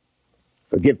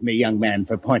 Forgive me, young man,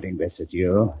 for pointing this at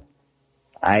you.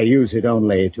 I use it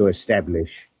only to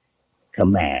establish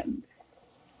command.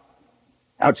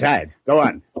 Outside. Go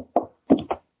on.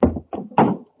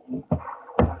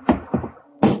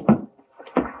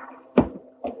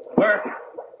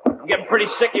 I'm getting pretty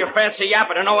sick of your fancy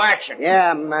yapping and no action.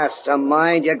 Yeah,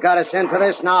 mastermind. You got us into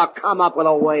this. Now come up with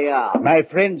a way out. My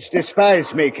friends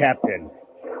despise me, Captain.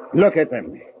 Look at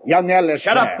them. Young Ellis.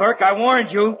 Shut up, Burke. I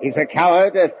warned you. He's a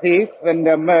coward, a thief, and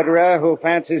a murderer who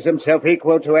fancies himself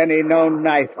equal to any known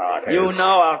knife artist. You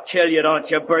know I'll kill you, don't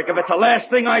you, Burke? If it's the last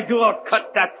thing I do, I'll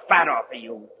cut that fat off of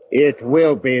you. It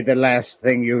will be the last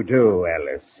thing you do,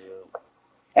 Ellis.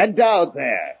 And Dowd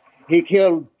there. He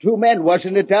killed 2 men,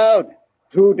 wasn't it, Dowd?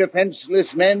 2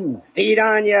 defenseless men. Feed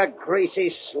on, you greasy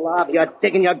slob. You're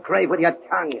digging your grave with your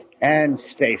tongue. And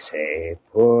Stacy.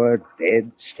 Poor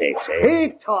dead Stacy.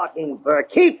 Keep talking, Burke.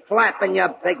 Keep flapping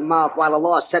your big mouth while the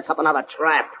law sets up another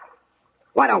trap.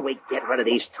 Why don't we get rid of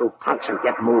these 2 punks and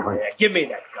get moving? Yeah, give me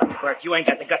that gun, Burke. You ain't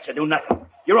got the guts to do nothing.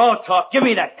 You're all talk. Give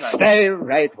me that gun. Stay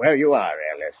right where you are,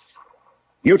 Ellis.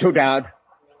 You too, Dowd.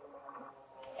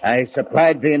 I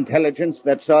supplied the intelligence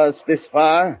that saw us this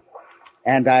far,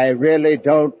 and I really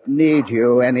don't need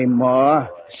you anymore.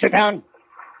 Sit down.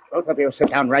 Both of you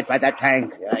sit down right by that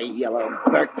tank. Yellow,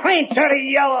 Burke. Plain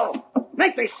dirty yellow.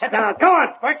 Make me sit down. Go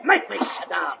on, Burke. Make me sit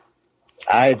down.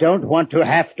 I don't want to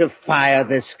have to fire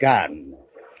this gun.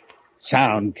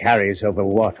 Sound carries over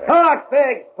water. Talk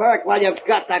big, Burke, while you've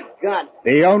got the gun.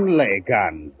 The only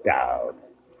gun, Dowd.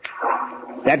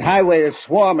 That highway is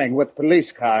swarming with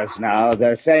police cars now.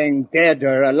 They're saying dead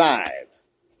or alive.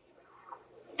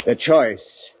 The choice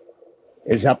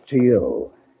is up to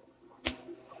you.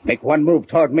 Make one move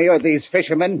toward me or these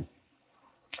fishermen,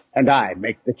 and I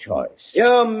make the choice.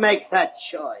 You make that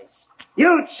choice.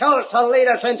 You chose to lead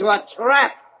us into a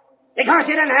trap because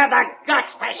you didn't have the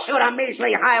guts to shoot a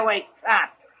measly highway cop.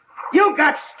 You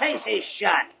got Stacy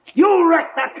shot. You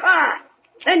wrecked the car.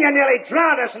 Then you nearly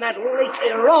drowned us in that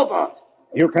leaky rowboat.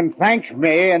 You can thank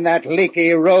me in that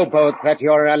leaky rowboat that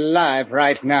you're alive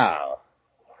right now.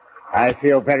 I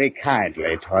feel very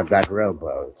kindly toward that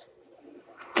rowboat.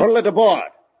 Pull it aboard.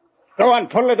 Go on,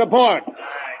 pull it aboard.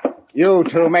 You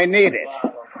 2 may need it.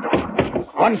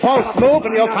 One false move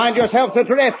and you'll find yourselves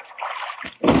adrift.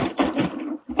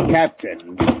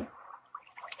 Captain,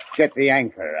 get the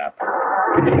anchor up.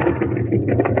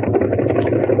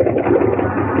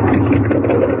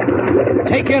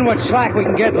 Take in what slack we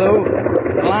can get, Lou.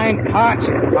 The line parts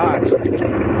and parts.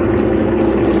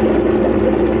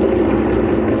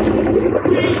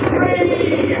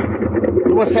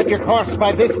 You will set your course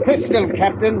by this pistol,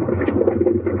 Captain.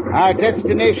 Our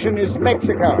destination is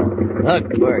Mexico. Look,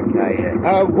 Burke,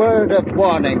 A word of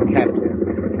warning, Captain.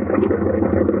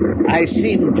 I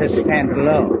seem to stand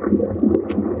low.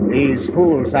 These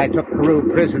fools I took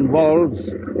through prison walls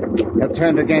have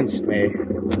turned against me.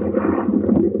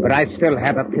 But I still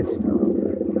have a pistol.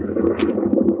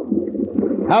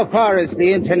 How far is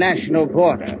the international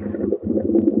border?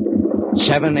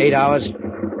 7, 8 hours.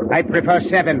 I prefer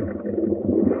 7.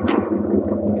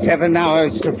 7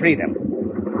 hours to freedom.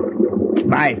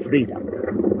 My freedom.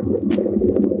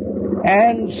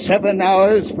 And 7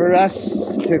 hours for us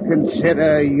to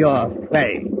consider your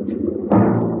fate.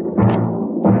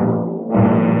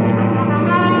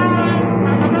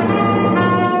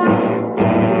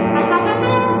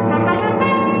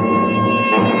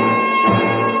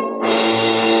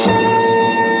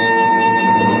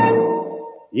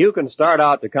 You can start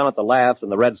out to count the laughs in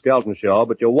the Red Skelton Show,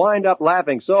 but you'll wind up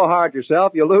laughing so hard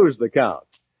yourself you lose the count.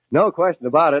 No question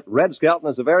about it, Red Skelton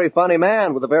is a very funny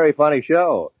man with a very funny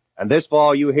show. And this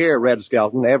fall you hear Red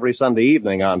Skelton every Sunday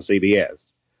evening on CBS.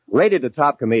 Rated a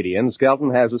top comedian,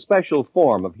 Skelton has a special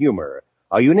form of humor,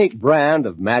 a unique brand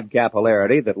of madcap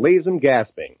hilarity that leaves him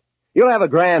gasping. You'll have a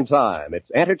grand time.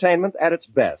 It's entertainment at its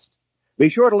best. Be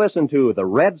sure to listen to The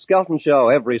Red Skelton Show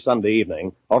every Sunday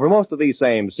evening over most of these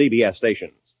same CBS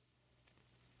stations.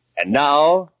 And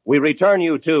now, we return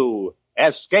you to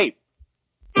Escape.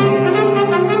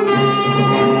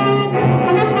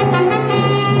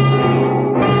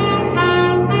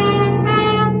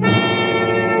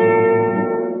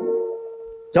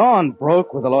 Dawn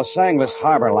broke with the Los Angeles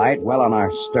harbor light well on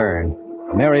our stern.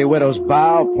 The Merry Widow's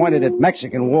bow pointed at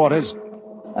Mexican waters,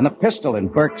 and the pistol in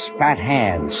Burke's fat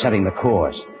hand setting the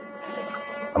course.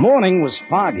 The morning was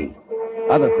foggy.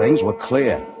 Other things were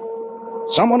clear.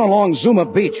 Someone along Zuma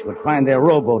Beach would find their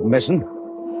rowboat missing.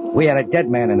 We had a dead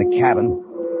man in the cabin,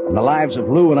 and the lives of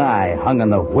Lou and I hung on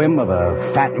the whim of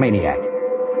a fat maniac.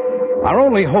 Our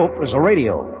only hope was the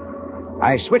radio.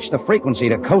 I switched the frequency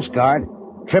to Coast Guard,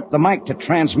 tripped the mic to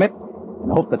transmit,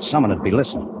 and hoped that someone would be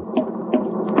listening.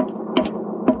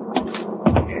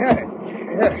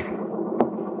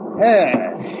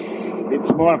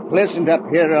 It's more pleasant up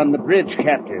here on the bridge,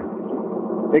 Captain.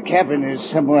 The cabin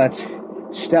is somewhat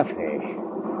stuffy.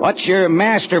 What's your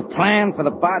master plan for the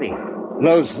body?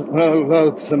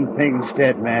 Loathsome things,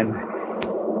 dead man.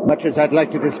 Much as I'd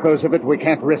like to dispose of it, we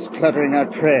can't risk cluttering our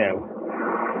trail.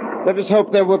 Let us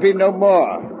hope there will be no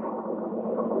more.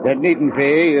 There needn't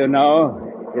be, you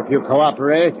know, if you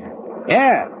cooperate.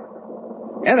 Yeah.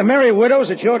 Yeah, the Merry Widow's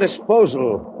at your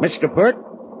disposal, Mr. Burt.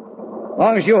 As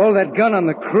long as you hold that gun on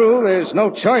the crew, there's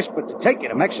no choice but to take you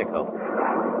to Mexico.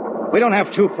 We don't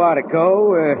have too far to go.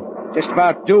 We're just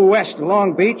about due west of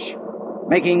Long Beach,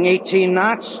 making 18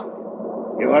 knots.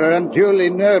 You are unduly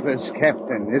nervous,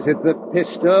 Captain. Is it the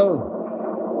pistol?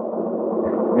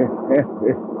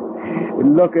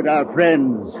 Look at our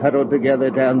friends huddled together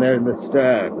down there in the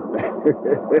stern.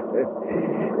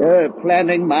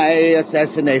 Planning my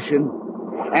assassination,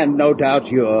 and no doubt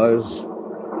yours.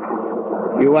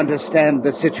 You understand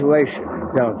the situation,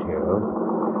 don't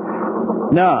you?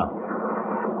 No.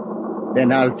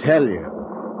 Then I'll tell you.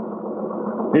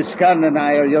 This gun and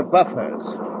I are your buffers,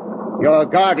 your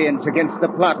guardians against the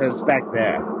plotters back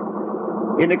there.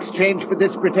 In exchange for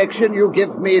this protection, you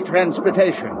give me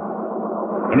transportation.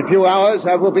 In a few hours,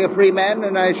 I will be a free man,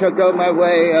 and I shall go my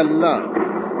way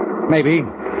alone. Maybe.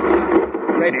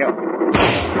 Radio.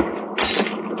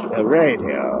 The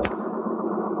radio.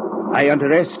 I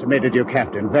underestimated you,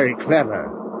 Captain. Very clever.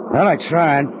 Well, I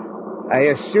tried. I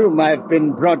assume I've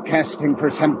been broadcasting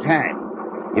for some time.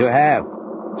 You have.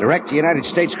 Direct to United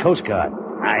States Coast Guard.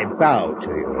 I bow to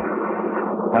you.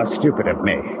 How stupid of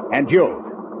me. And you.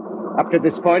 Up to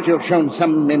this point, you've shown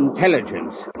some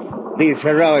intelligence. These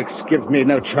heroics give me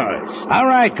no choice. All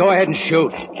right, go ahead and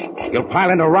shoot. You'll pile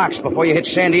into rocks before you hit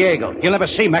San Diego. You'll never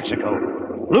see Mexico.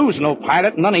 Lou's no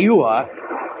pilot, none of you are.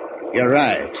 You're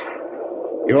right.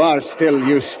 You are still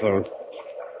useful.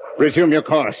 Resume your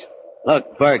course.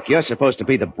 Look, Burke, you're supposed to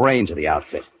be the brains of the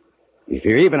outfit. If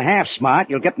you're even half smart,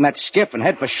 you'll get in that skiff and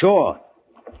head for shore.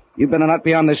 You better not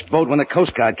be on this boat when the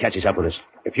Coast Guard catches up with us.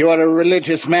 If you are a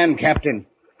religious man, Captain,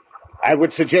 I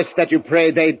would suggest that you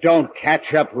pray they don't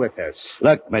catch up with us.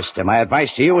 Look, mister, my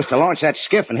advice to you is to launch that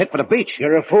skiff and hit for the beach.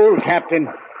 You're a fool, Captain.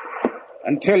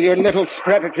 Until your little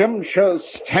stratagem shows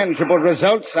tangible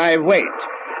results, I wait.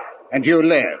 And you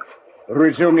live.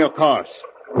 Resume your course.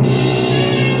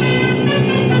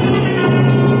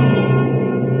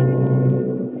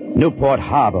 Newport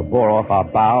Harbor bore off our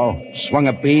bow, swung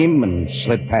a beam, and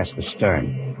slid past the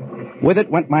stern. With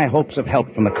it went my hopes of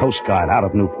help from the Coast Guard out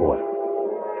of Newport.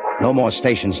 No more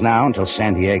stations now until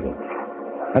San Diego.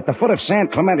 At the foot of San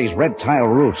Clemente's red tile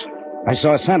roofs, I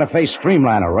saw a Santa Fe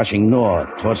streamliner rushing north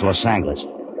towards Los Angeles.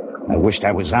 I wished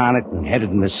I was on it and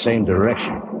headed in the same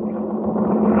direction.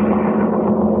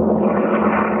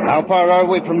 How far are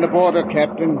we from the border,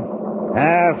 Captain?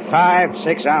 5,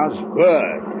 6 hours.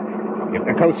 Good. If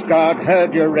the Coast Guard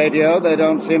heard your radio, they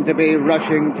don't seem to be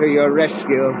rushing to your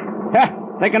rescue.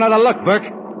 Take another look, Burke.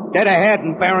 Dead ahead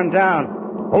and bearing down.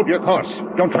 Hold your course.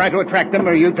 Don't try to attract them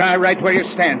or you die right where you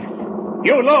stand.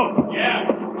 You, Lou! Yeah?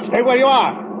 Stay where you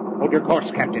are. Hold your course,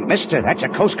 Captain. Mister, that's a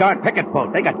Coast Guard picket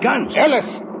boat. They got guns. Ellis,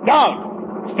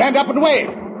 down. Stand up and wave.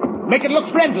 Make it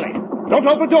look friendly. Don't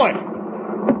overdo it.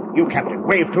 You, Captain,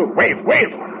 wave too. Wave,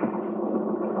 wave.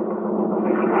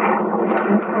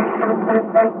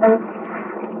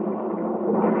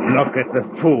 Look at the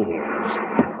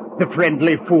fools. The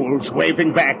friendly fools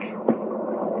waving back.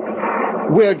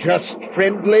 We're just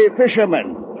friendly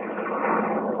fishermen.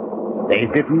 They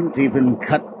didn't even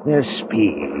cut their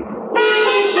speed.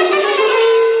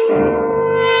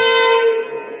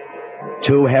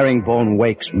 Two herringbone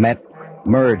wakes met,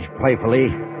 merged playfully,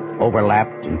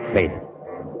 overlapped, and faded.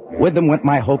 With them went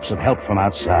my hopes of help from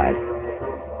outside.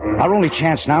 Our only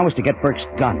chance now was to get Burke's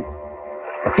gun.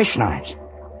 The fish knives.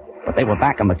 But they were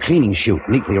back on the cleaning chute,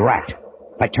 neatly racked.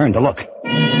 I turned to look.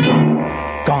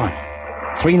 Gone.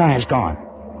 3 knives gone.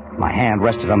 My hand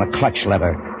rested on the clutch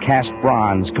lever, cast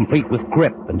bronze, complete with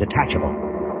grip and detachable.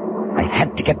 I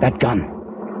had to get that gun.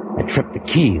 I tripped the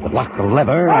key that locked the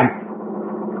lever and...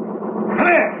 Come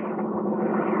here!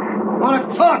 I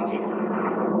want to talk to you.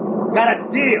 Got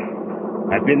a deal.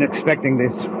 I've been expecting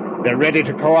this. They're ready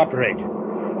to cooperate.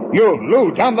 You,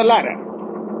 Lou, down the ladder.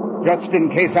 Just in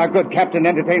case our good captain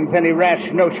entertains any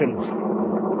rash notions.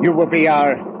 You will be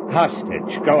our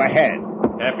hostage. Go ahead.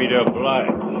 Happy to oblige.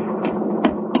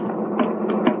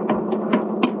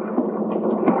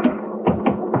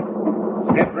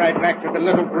 Step right back to the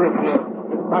little group, Lou.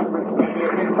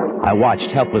 I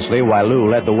watched helplessly while Lou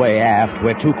led the way aft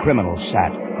where 2 criminals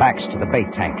sat, backs to the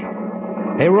bait tank.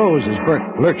 They rose as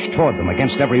Burke lurched toward them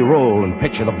against every roll and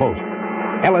pitch of the boat.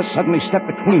 Ellis suddenly stepped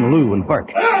between Lou and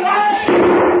Burke.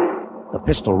 The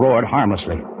pistol roared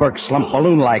harmlessly. Burke slumped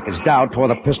balloon-like as Dowd tore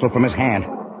the pistol from his hand.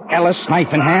 Ellis,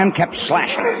 knife in hand, kept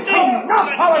slashing. Enough,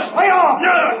 fellas! Lay off!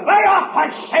 No. Lay off, I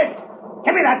said!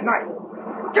 Give me that knife!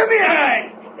 Give me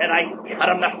it! Said I cut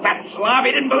him, the fat slob.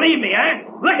 He didn't believe me, eh?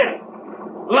 Look at him.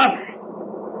 Look.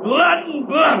 Blood and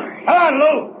blubber. Come on,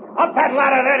 Lou. Up that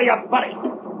ladder there to your buddy.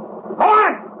 Go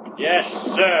on. Yes,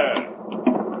 sir.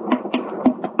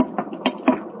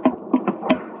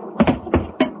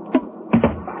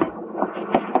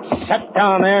 Sit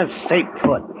down there and stay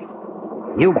put.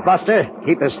 You, Buster,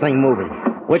 keep this thing moving.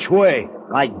 Which way?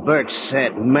 Like Burke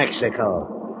said,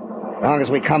 Mexico. As long as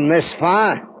we come this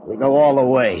far, we go all the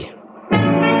way.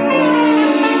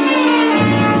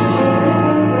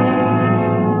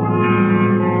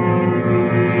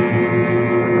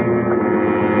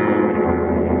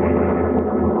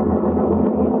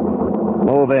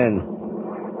 Move in.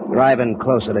 Drive in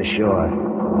closer to shore.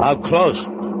 How close?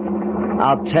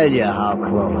 I'll tell you how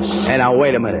close. Hey, now,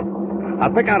 wait a minute.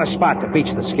 I'll pick out a spot to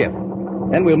beach the skiff.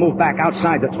 Then we'll move back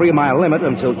outside the 3-mile limit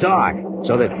until dark,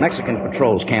 so that Mexican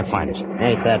patrols can't find us.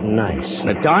 Ain't that nice? In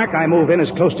the dark, I move in as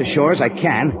close to shore as I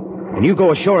can, and you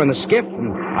go ashore in the skiff,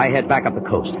 and I head back up the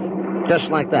coast.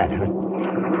 Just like that, huh?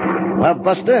 Well,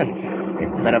 Buster,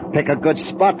 you better pick a good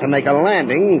spot to make a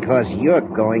landing, because you're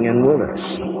going in with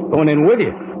us. Going in with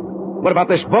you? What about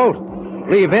this boat?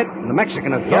 Leave it and the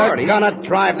Mexican authorities. You're gonna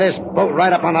drive this boat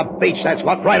right up on the beach, that's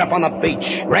what, right up on the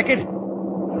beach. Wreck it?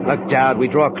 Look, Dowd, we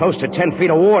draw close to 10 feet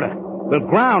of water. We'll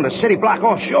ground a city block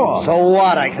offshore. So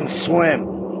what? I can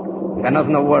swim. Got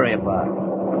nothing to worry about.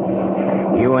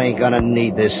 You ain't gonna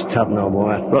need this tub no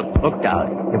more. Look,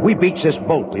 Dowd. If we beach this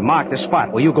boat, we mark the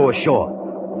spot where you go ashore.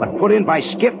 But put in by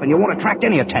skiff and you won't attract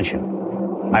any attention.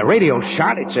 My radio's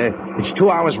shot. It's 2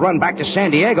 hours run back to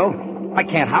San Diego. I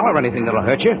can't holler anything that'll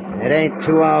hurt you. It ain't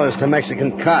 2 hours to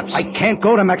Mexican cops. I can't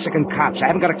go to Mexican cops. I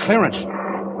haven't got a clearance.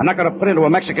 I'm not going to put into a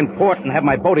Mexican port and have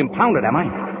my boat impounded, am I?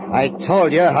 I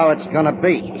told you how it's going to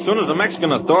be. As soon as the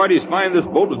Mexican authorities find this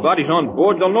boat with bodies on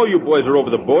board, they'll know you boys are over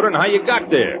the border and how you got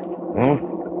there. Well,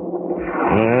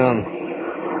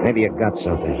 maybe you got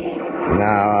something.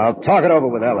 Now, I'll talk it over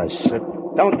with Ellis.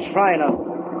 Don't try no...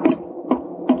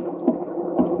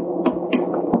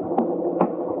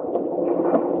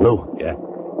 Lou. Yeah?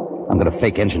 I'm going to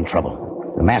fake engine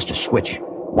trouble. The master switch.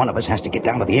 One of us has to get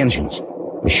down to the engines.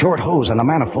 The short hose on the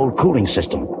manifold cooling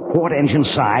system. Port engine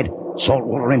side,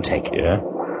 saltwater intake. Yeah?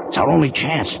 It's our only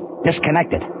chance.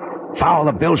 Disconnect it. Foul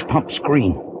the bilge pump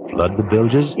screen. Flood the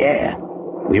bilges? Yeah.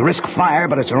 We risk fire,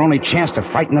 but it's our only chance to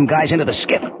frighten them guys into the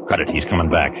skiff. Cut it. He's coming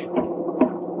back.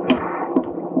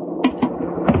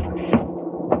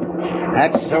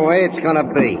 That's the way it's going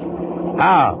to be.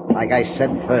 How? Like I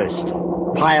said first.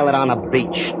 Pile it on a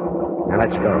beach. Now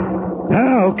let's go.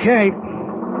 Oh, okay.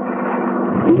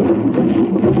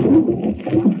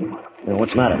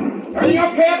 What's the matter? Are you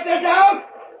okay up there, Dowd?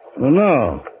 Well,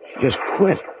 no. Just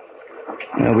quit.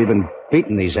 We've been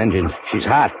beating these engines. She's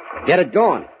hot. Get it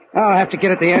going. I'll have to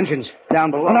get at the engines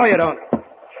down below. No, you don't.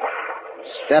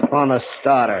 Step on the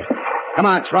starter. Come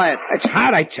on, try it. It's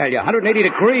hot, I tell you. 180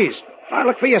 degrees. Now,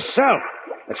 look for yourself.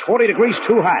 It's 40 degrees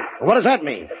too hot. What does that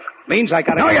mean? Means I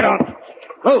gotta... No, you don't.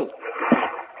 Lou,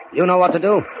 you know what to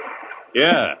do?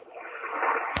 Yeah.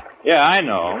 Yeah, I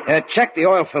know. Check the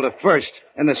oil filter first,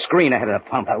 and the screen ahead of the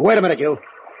pump. Wait a minute, you.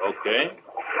 Okay.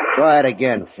 Try it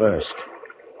again first.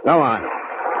 Go on.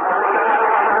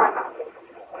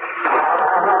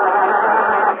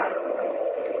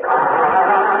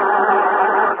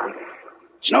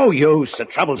 It's no use. The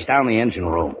trouble's down the engine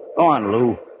room. Go on,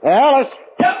 Lou. Hey, Alice.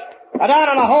 Yep. Go down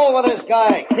in the hole with this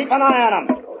guy. Keep an eye on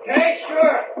him. Okay,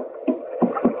 sure.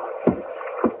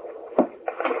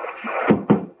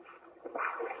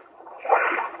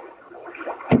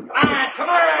 Come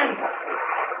on.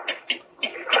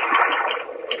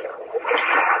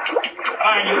 Come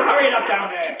on, you hurry it up down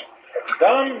there.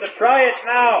 Tell him to try it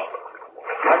now.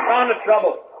 I found the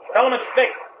trouble. Tell him it's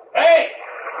fixed. Hey,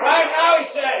 try it now, he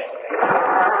says.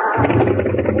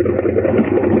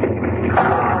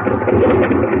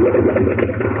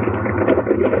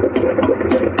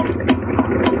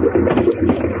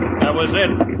 That was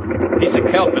it. Piece of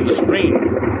kelp in the screen.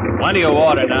 Plenty of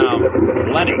water now.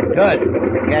 Plenty. Good.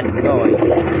 Get going.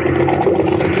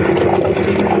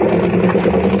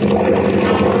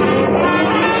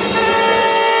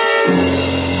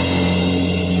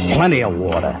 Plenty of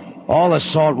water. All the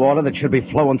salt water that should be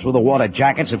flowing through the water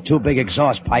jackets of 2 big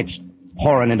exhaust pipes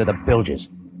pouring into the bilges.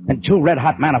 And 2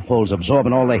 red-hot manifolds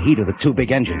absorbing all the heat of the 2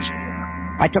 big engines.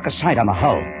 I took a sight on the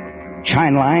hull.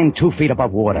 Chine line 2 feet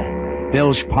above water.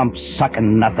 Bilge pump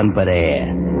sucking nothing but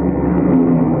air.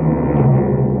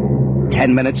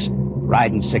 10 minutes,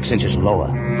 riding 6 inches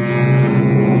lower.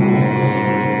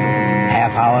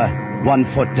 Half hour, 1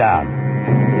 foot down.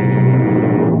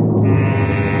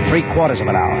 3/4 of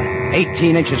an hour,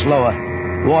 18 inches lower.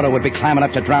 Water would be climbing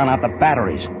up to drown out the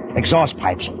batteries. Exhaust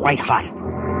pipes, white hot.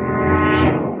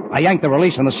 I yanked the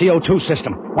release on the CO2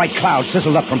 system. White clouds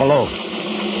sizzled up from below.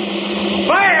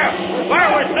 Fire!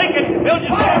 Fire, we're sinking! Bilge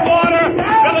is in water!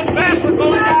 Bilge fast, we're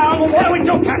going down! What do we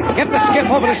do, Captain? Get the skiff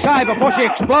over the side before she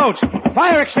explodes.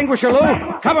 Fire extinguisher,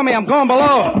 Lou. Cover me, I'm going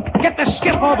below. Get the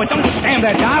skiff over. Don't stand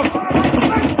there, Dow. Push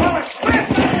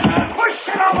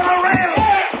it over the rail!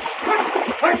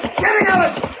 We're getting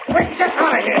Ellis! Quick, get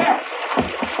out of here!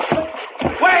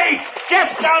 Wait!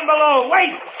 Jeff's down below!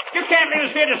 Wait! You can't leave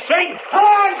us here to sing! Come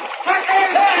on,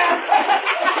 suckers!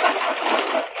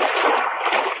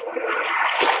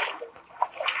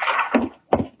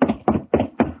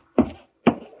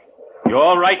 You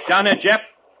all right down there, Jeff?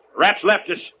 Rats left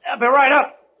us. I'll be right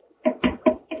up.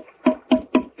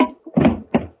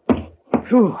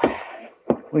 Phew.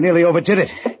 We nearly overdid it.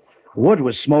 Wood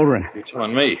was smoldering. You're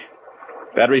telling me.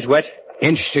 Battery's wet?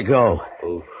 Inch to go.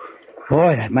 Oof.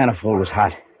 Boy, that manifold was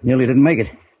hot. Nearly didn't make it.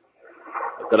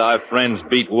 Look at our friends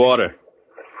beat water.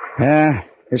 Yeah,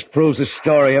 this proves the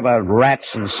story about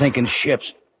rats and sinking ships.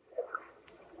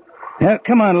 Yeah,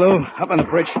 come on, Lou. Up on the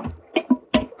bridge.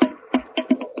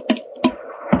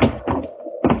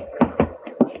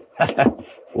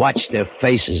 Watch their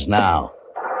faces now.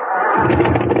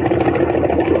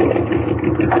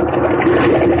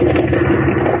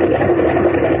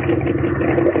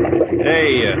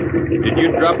 Hey, did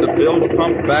you drop the bilge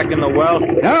pump back in the well?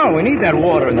 No, we need that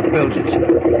water in the bilges.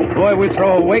 Boy, we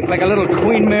throw a wake like a little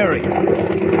Queen Mary.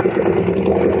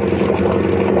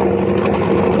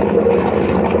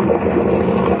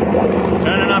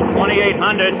 Turning up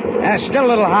 2,800. Still a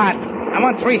little hot. I'm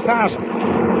on 3,000.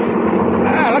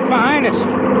 Look behind us.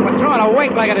 We're throwing a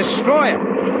wake like a destroyer.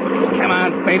 Come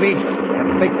on, baby.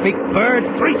 A big, big bird.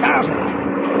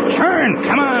 3,000. Turn.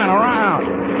 Come on,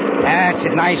 around. That's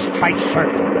a nice, tight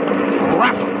circle.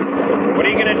 Rough. What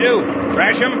are you going to do?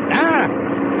 Crash him?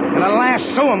 Gonna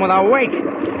lasso him with our wake.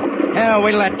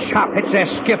 We let Chop hit their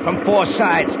skiff from four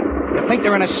sides. You think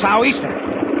they're in a sou'easter?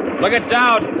 Look at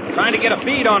Dowd. Trying to get a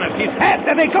bead on us.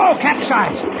 There they go.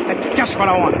 Capsize. That's just what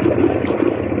I wanted.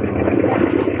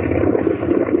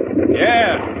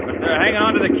 Yeah, but they're hanging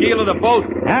on to the keel of the boat.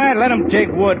 All right, let them dig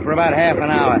wood for about half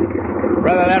an hour.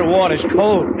 Brother, that water's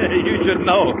cold. You should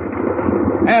know.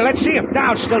 Let's see if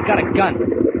Dowd's still got a gun.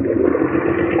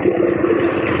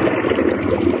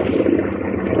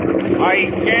 I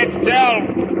can't tell.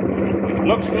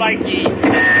 Looks like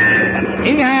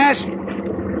He has.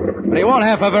 But he won't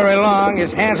have for very long.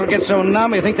 His hands will get so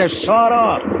numb you think they're sawed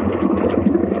off.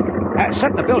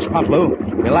 Set the bilge pump, Lou.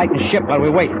 We'll light the ship while we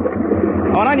wait.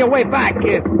 Oh, and on your way back,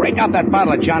 break out that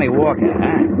bottle of Johnny Walker,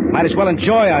 huh? Might as well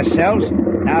enjoy ourselves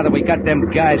now that we got them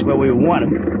guys where we want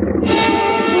them.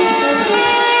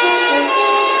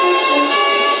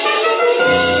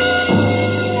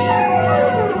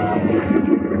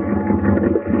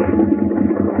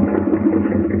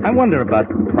 I wonder about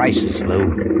prices, Lou.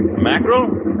 Mackerel?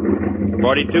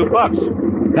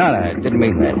 $42. No, I didn't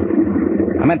mean that.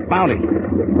 I meant bounty.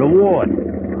 Reward.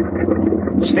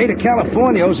 The state of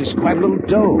California owes us quite a little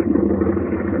dough.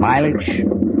 Mileage,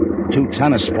 2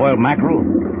 ton of spoiled mackerel,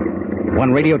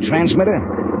 1 radio transmitter,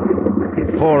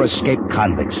 and 4 escaped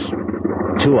convicts.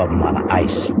 2 of them on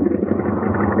ice.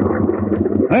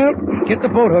 Well, get the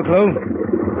boat hook, Lou.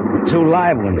 The 2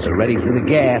 live ones are ready for the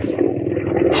gaff.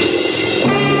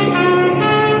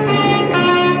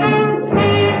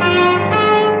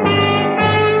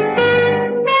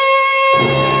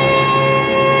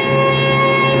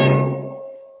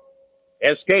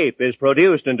 Escape is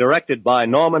produced and directed by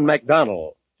Norman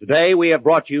MacDonald. Today we have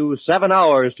brought you 7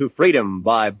 Hours to Freedom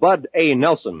by Bud A.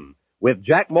 Nelson, with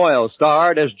Jack Moyle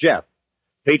starred as Jeff.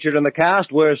 Featured in the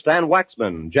cast were Stan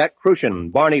Waxman, Jack Crucian,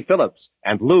 Barney Phillips,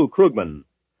 and Lou Krugman.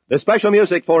 The special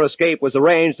music for Escape was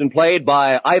arranged and played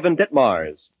by Ivan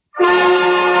Ditmars.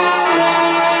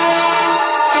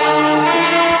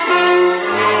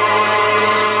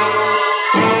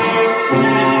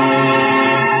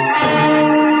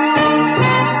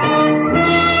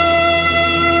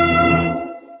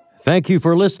 Thank you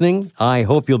for listening. I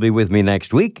hope you'll be with me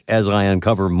next week as I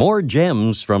uncover more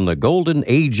gems from the golden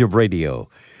age of radio.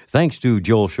 Thanks to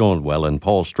Joel Schoenwell and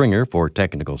Paul Stringer for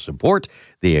technical support.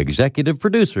 The executive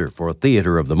producer for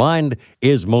Theater of the Mind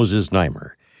is Moses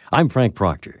Neimer. I'm Frank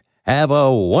Proctor. Have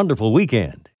a wonderful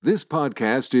weekend. This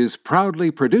podcast is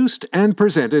proudly produced and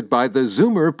presented by the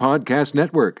Zoomer Podcast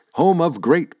Network, home of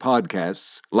great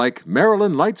podcasts like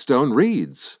Marilyn Lightstone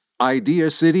Reads,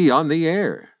 Idea City on the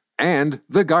Air, and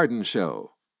The Garden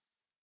Show.